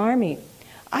into the Army.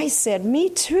 I said, me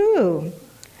too.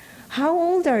 How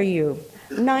old are you?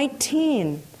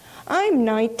 19. I'm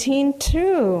 19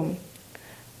 too.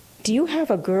 Do you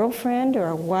have a girlfriend or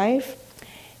a wife?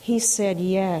 He said,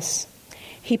 yes.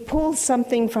 He pulled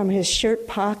something from his shirt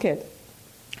pocket,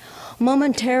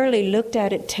 momentarily looked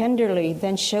at it tenderly,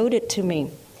 then showed it to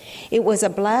me. It was a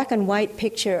black and white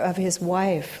picture of his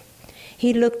wife.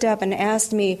 He looked up and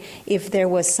asked me if there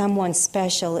was someone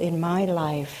special in my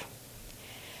life.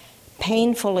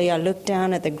 Painfully, I looked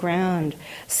down at the ground,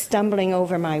 stumbling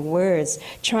over my words,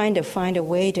 trying to find a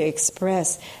way to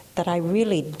express that I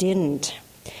really didn't,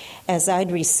 as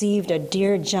I'd received a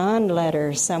Dear John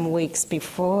letter some weeks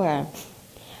before.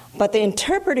 But the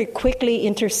interpreter quickly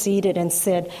interceded and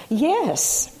said,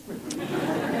 yes,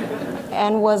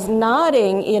 and was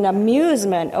nodding in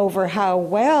amusement over how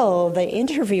well the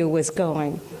interview was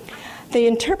going. The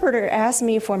interpreter asked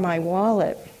me for my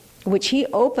wallet, which he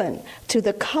opened to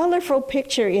the colorful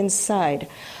picture inside,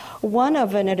 one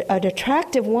of an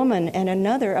attractive woman and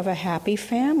another of a happy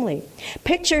family.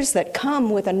 Pictures that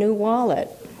come with a new wallet.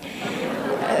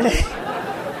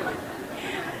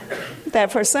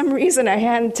 That for some reason I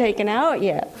hadn't taken out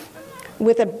yet.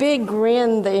 With a big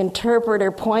grin, the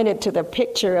interpreter pointed to the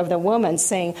picture of the woman,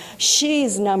 saying,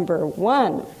 she's number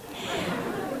one.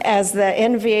 As the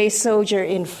NVA soldier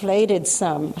inflated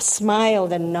some,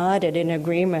 smiled and nodded in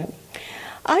agreement.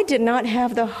 I did not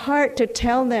have the heart to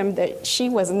tell them that she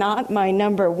was not my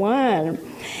number one,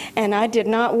 and I did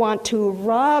not want to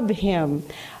rob him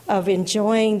of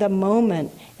enjoying the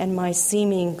moment and my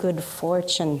seeming good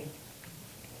fortune.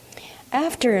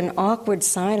 After an awkward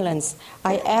silence,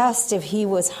 I asked if he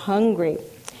was hungry.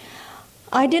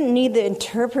 I didn't need the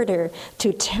interpreter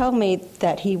to tell me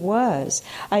that he was.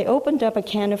 I opened up a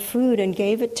can of food and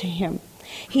gave it to him.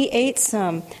 He ate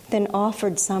some, then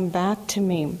offered some back to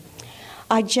me.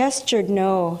 I gestured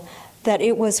no, that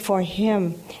it was for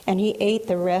him, and he ate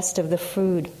the rest of the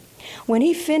food. When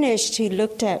he finished, he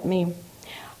looked at me.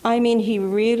 He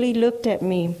really looked at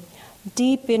me,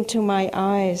 deep into my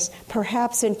eyes,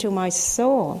 perhaps into my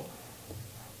soul.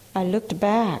 I looked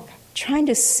back, trying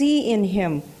to see in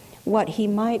him what he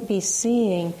might be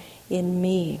seeing in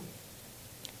me.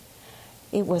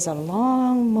 It was a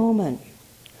long moment,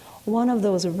 one of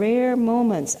those rare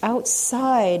moments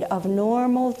outside of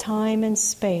normal time and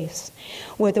space,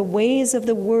 where the ways of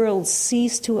the world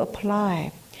cease to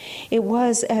apply. It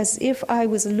was as if I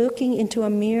was looking into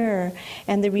a mirror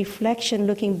and the reflection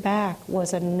looking back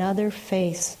was another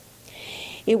face.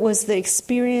 It was the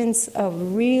experience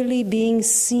of really being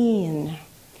seen.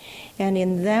 And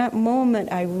in that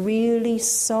moment, I really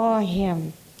saw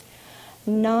him,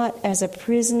 not as a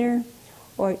prisoner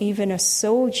or even a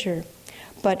soldier,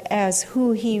 but as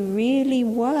who he really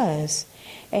was,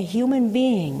 a human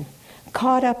being,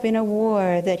 caught up in a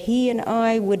war that he and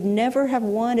I would never have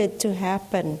wanted to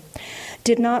happen,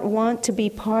 did not want to be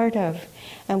part of,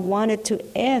 and wanted to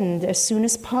end as soon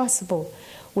as possible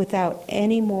without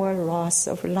any more loss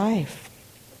of life.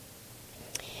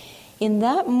 In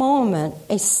that moment,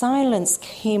 a silence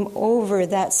came over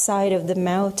that side of the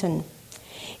mountain.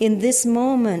 In this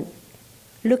moment,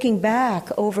 looking back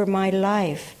over my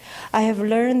life, I have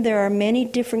learned there are many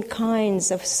different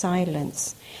kinds of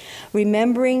silence.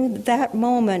 Remembering that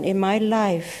moment in my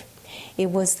life, it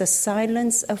was the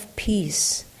silence of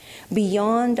peace,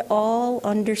 beyond all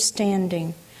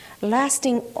understanding,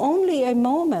 lasting only a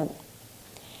moment.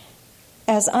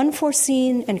 As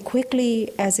unforeseen and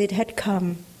quickly as it had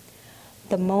come,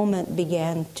 the moment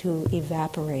began to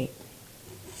evaporate.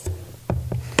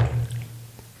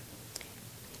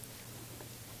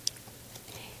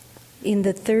 In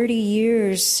the 30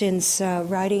 years since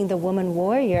writing The Woman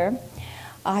Warrior,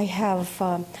 I have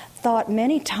thought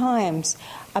many times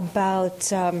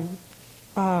about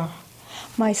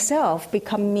myself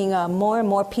becoming a more and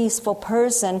more peaceful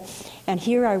person, and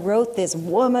here I wrote this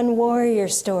woman warrior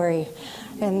story,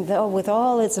 and with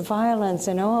all its violence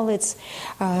and all its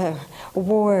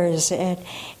wars,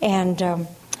 and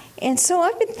so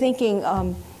I've been thinking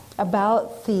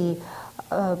about the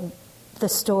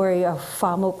story of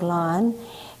Pha Muk Lan,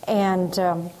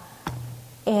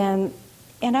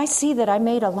 and I see that I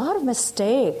made a lot of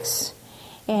mistakes.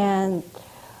 And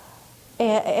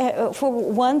for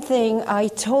one thing, I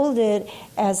told it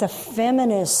as a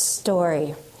feminist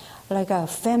story, like a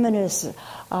feminist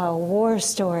war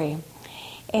story.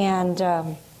 And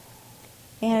I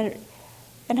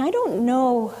don't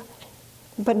know,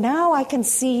 but now I can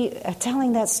see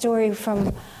telling that story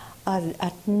from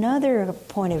another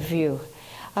point of view.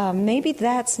 Maybe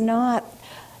that's not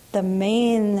the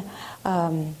main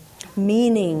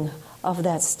meaning of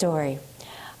that story.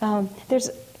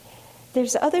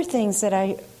 There's other things that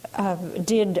I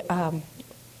did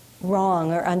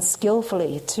wrong or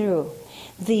unskillfully too.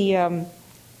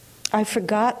 I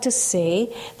forgot to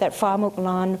say that Fa Muk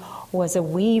Lan was a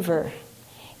weaver,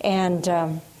 and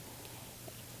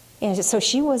so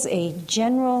she was a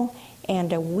general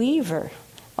and a weaver,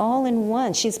 all in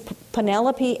one. She's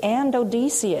Penelope and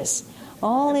Odysseus,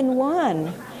 all in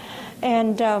one.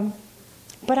 And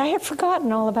but I had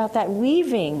forgotten all about that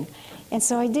weaving, and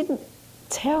so I didn't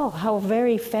tell how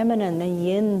very feminine and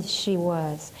yin she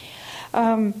was.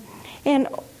 And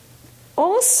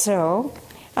also,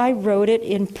 I wrote it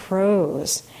in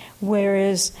prose,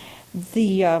 whereas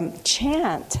the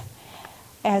chant,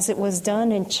 as it was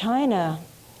done in China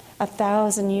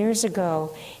 1,000 years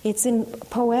ago, it's in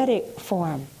poetic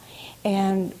form.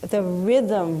 And the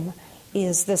rhythm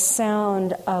is the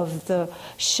sound of the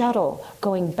shuttle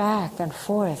going back and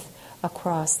forth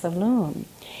across the loom.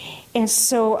 And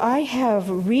so I have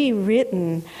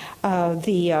rewritten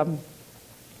the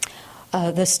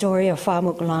story of Fa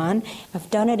Muk Lan. I've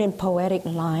done it in poetic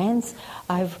lines.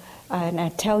 And I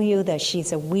tell you that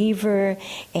she's a weaver,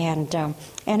 and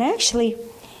actually,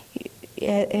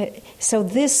 so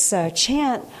this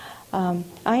chant, I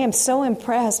am so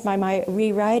impressed by my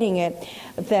rewriting it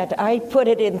that I put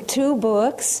it in 2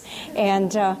 books,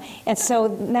 and so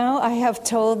now I have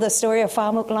told the story of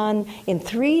Fa Muk Lan in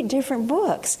 3 different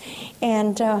books,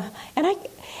 and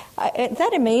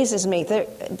that amazes me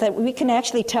that we can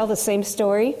actually tell the same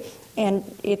story and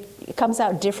it comes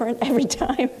out different every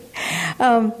time.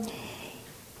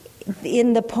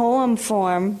 In the poem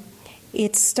form,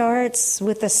 it starts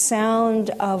with the sound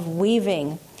of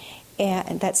weaving,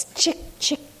 and that's chick,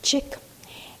 chick, chick.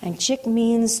 And chick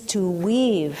means to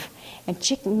weave, and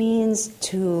chick means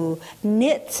to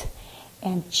knit,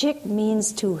 and chick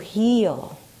means to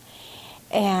heal.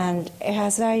 And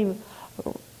as I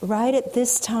write it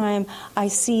this time, I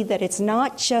see that it's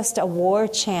not just a war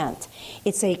chant,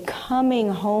 it's a coming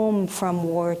home from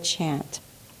war chant.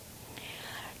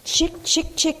 Chick,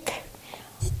 chick, chick,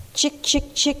 chick,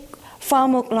 chick, chick. Fa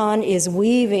Muk Lan is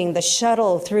weaving the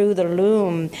shuttle through the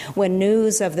loom when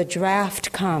news of the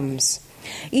draft comes.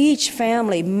 Each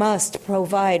family must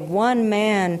provide one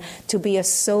man to be a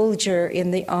soldier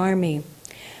in the army.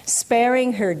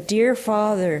 Sparing her dear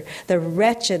father the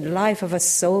wretched life of a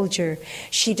soldier,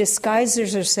 she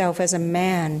disguises herself as a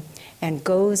man and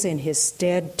goes in his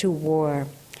stead to war.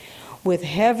 With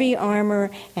heavy armor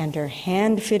and her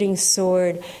hand-fitting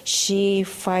sword, she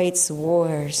fights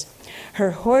wars.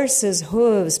 Her horse's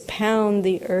hooves pound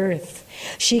the earth.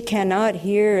 She cannot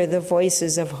hear the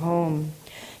voices of home.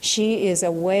 She is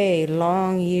away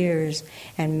long years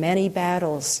and many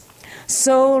battles,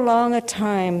 so long a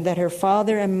time that her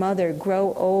father and mother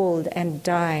grow old and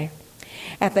die.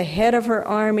 At the head of her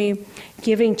army,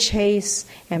 giving chase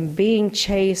and being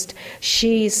chased,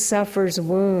 she suffers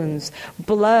wounds.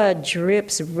 Blood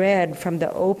drips red from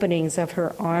the openings of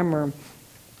her armor.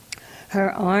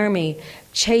 Her army,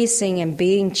 chasing and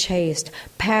being chased,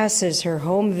 passes her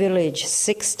home village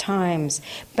 6 times,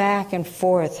 back and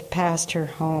forth past her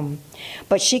home.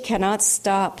 But she cannot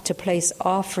stop to place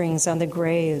offerings on the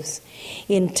graves.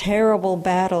 In terrible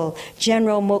battle,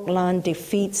 General Muk Lan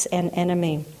defeats an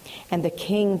enemy, and the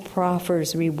king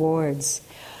proffers rewards.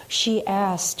 She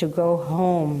asks to go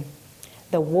home,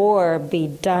 the war be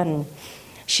done.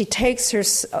 She takes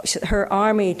her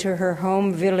army to her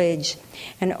home village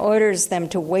and orders them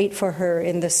to wait for her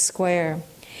in the square.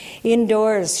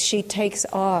 Indoors, she takes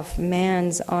off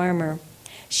man's armor.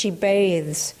 She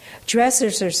bathes,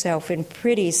 dresses herself in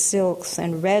pretty silks,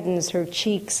 and reddens her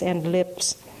cheeks and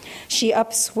lips. She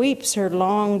upsweeps her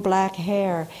long black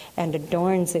hair and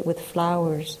adorns it with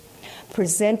flowers.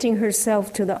 Presenting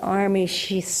herself to the army,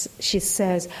 she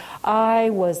says, "I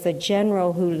was the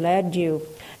general who led you.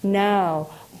 Now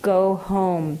go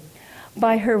home."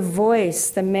 By her voice,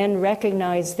 the men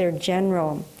recognize their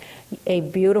general, a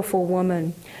beautiful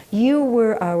woman. "You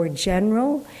were our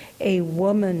general, a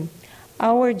woman."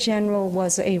 Our general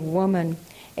was a woman,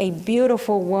 a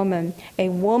beautiful woman. A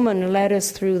woman led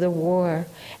us through the war.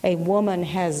 A woman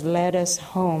has led us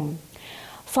home.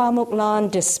 Fa Muk Lan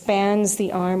disbands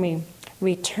the army.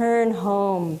 Return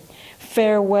home.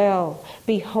 Farewell.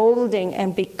 Beholding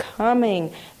and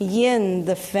becoming yin,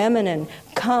 the feminine,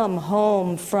 come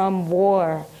home from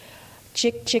war.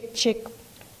 Chick, chick, chick.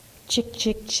 Chick,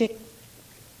 chick, chick.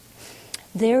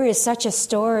 There is such a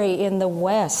story in the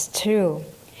West, too.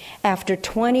 After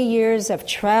 20 years of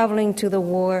traveling to the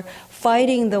war,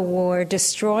 fighting the war,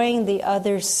 destroying the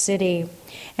other city,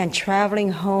 and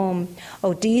traveling home,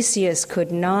 Odysseus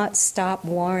could not stop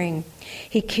warring.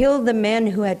 He killed the men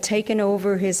who had taken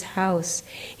over his house.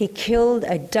 He killed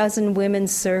 12 women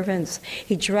servants.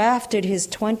 He drafted his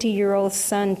 20-year-old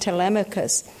son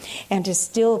Telemachus and his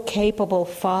still capable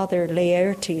father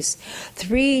Laertes.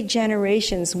 3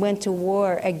 generations went to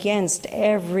war against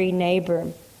every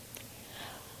neighbor.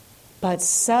 But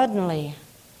suddenly,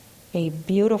 a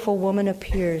beautiful woman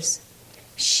appears.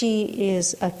 She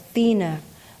is Athena,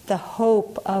 the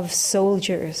hope of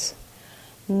soldiers.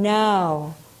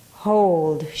 Now,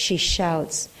 hold, she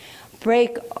shouts.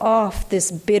 Break off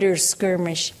this bitter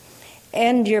skirmish.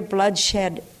 End your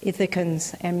bloodshed,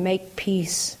 Ithacans, and make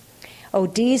peace.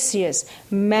 Odysseus,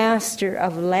 master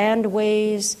of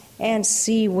landways and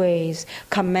seaways,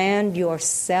 command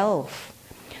yourself.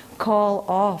 Call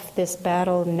off this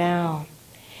battle now.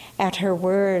 At her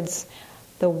words,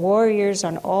 the warriors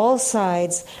on all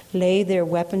sides lay their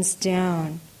weapons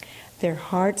down. Their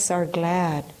hearts are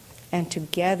glad, and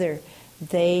together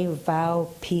they vow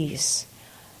peace.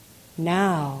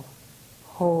 Now,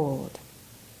 hold.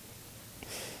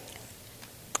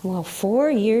 Well, 4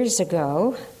 years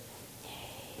ago,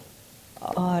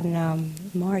 on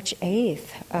March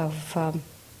 8th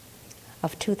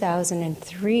of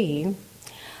 2003,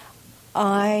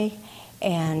 I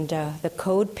and the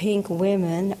Code Pink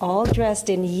women, all dressed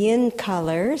in yin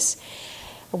colors,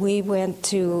 we went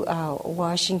to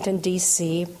Washington,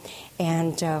 D.C.,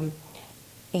 and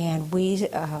we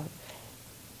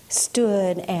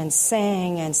stood and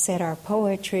sang and said our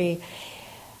poetry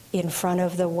in front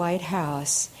of the White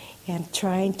House and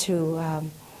trying to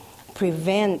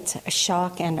prevent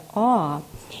shock and awe.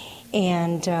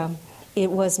 And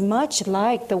it was much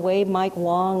like the way Mike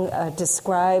Wong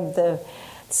described the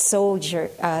soldier,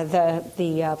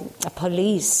 the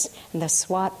police and the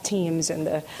SWAT teams and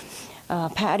the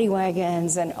paddy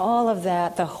wagons and all of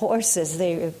that, the horses,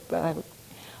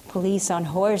 police on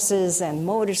horses and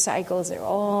motorcycles, they're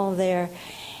all there.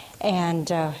 And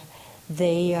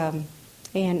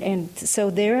so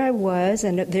there I was,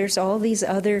 and there's all these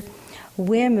other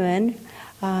women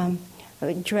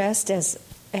dressed as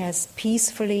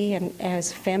peacefully and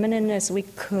as feminine as we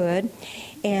could,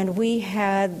 and we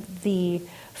had the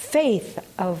faith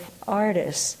of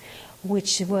artists,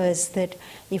 which was that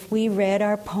if we read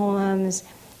our poems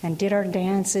and did our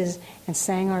dances and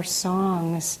sang our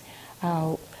songs,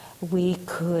 we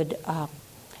could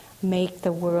make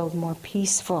the world more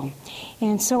peaceful.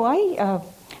 And so I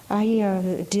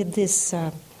did this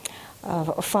Fa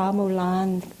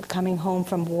Mulan, coming home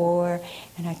from war,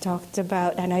 and I talked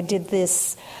about, and I did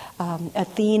this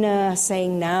Athena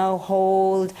saying, now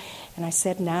hold, and I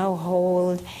said, now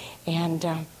hold, and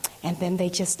then they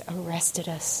just arrested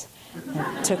us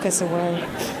and took us away,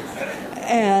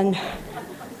 and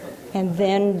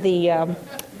then the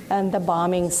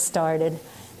bombing started,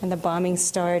 I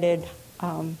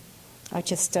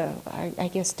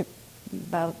guess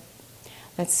about.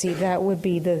 Let's see, that would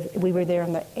be we were there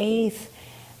on the 8th,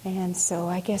 and so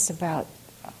I guess about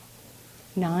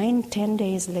 9-10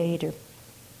 days later.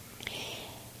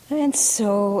 And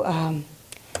so I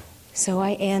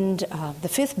end the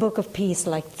 5th book of peace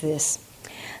like this.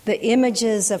 The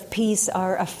images of peace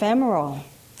are ephemeral.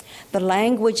 The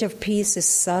language of peace is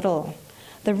subtle.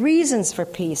 The reasons for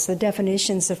peace, the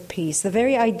definitions of peace, the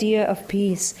very idea of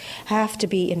peace have to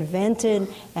be invented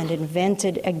and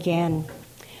invented again.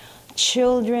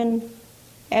 Children,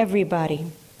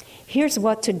 everybody, here's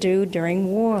what to do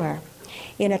during war.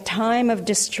 In a time of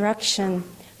destruction,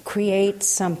 create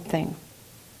something.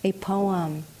 A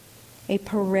poem, a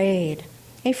parade,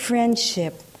 a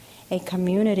friendship, a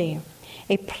community,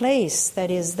 a place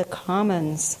that is the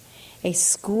commons, a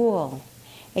school,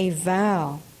 a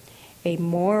vow, a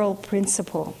moral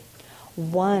principle,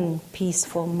 one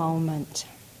peaceful moment.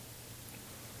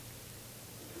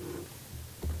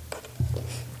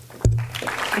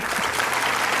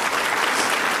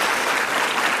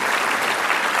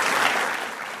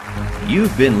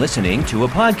 You've been listening to a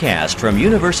podcast from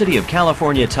University of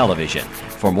California Television.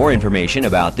 For more information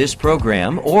about this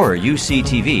program or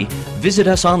UCTV, visit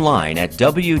us online at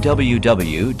www.uctv.tv.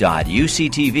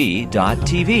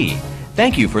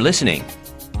 Thank you for listening.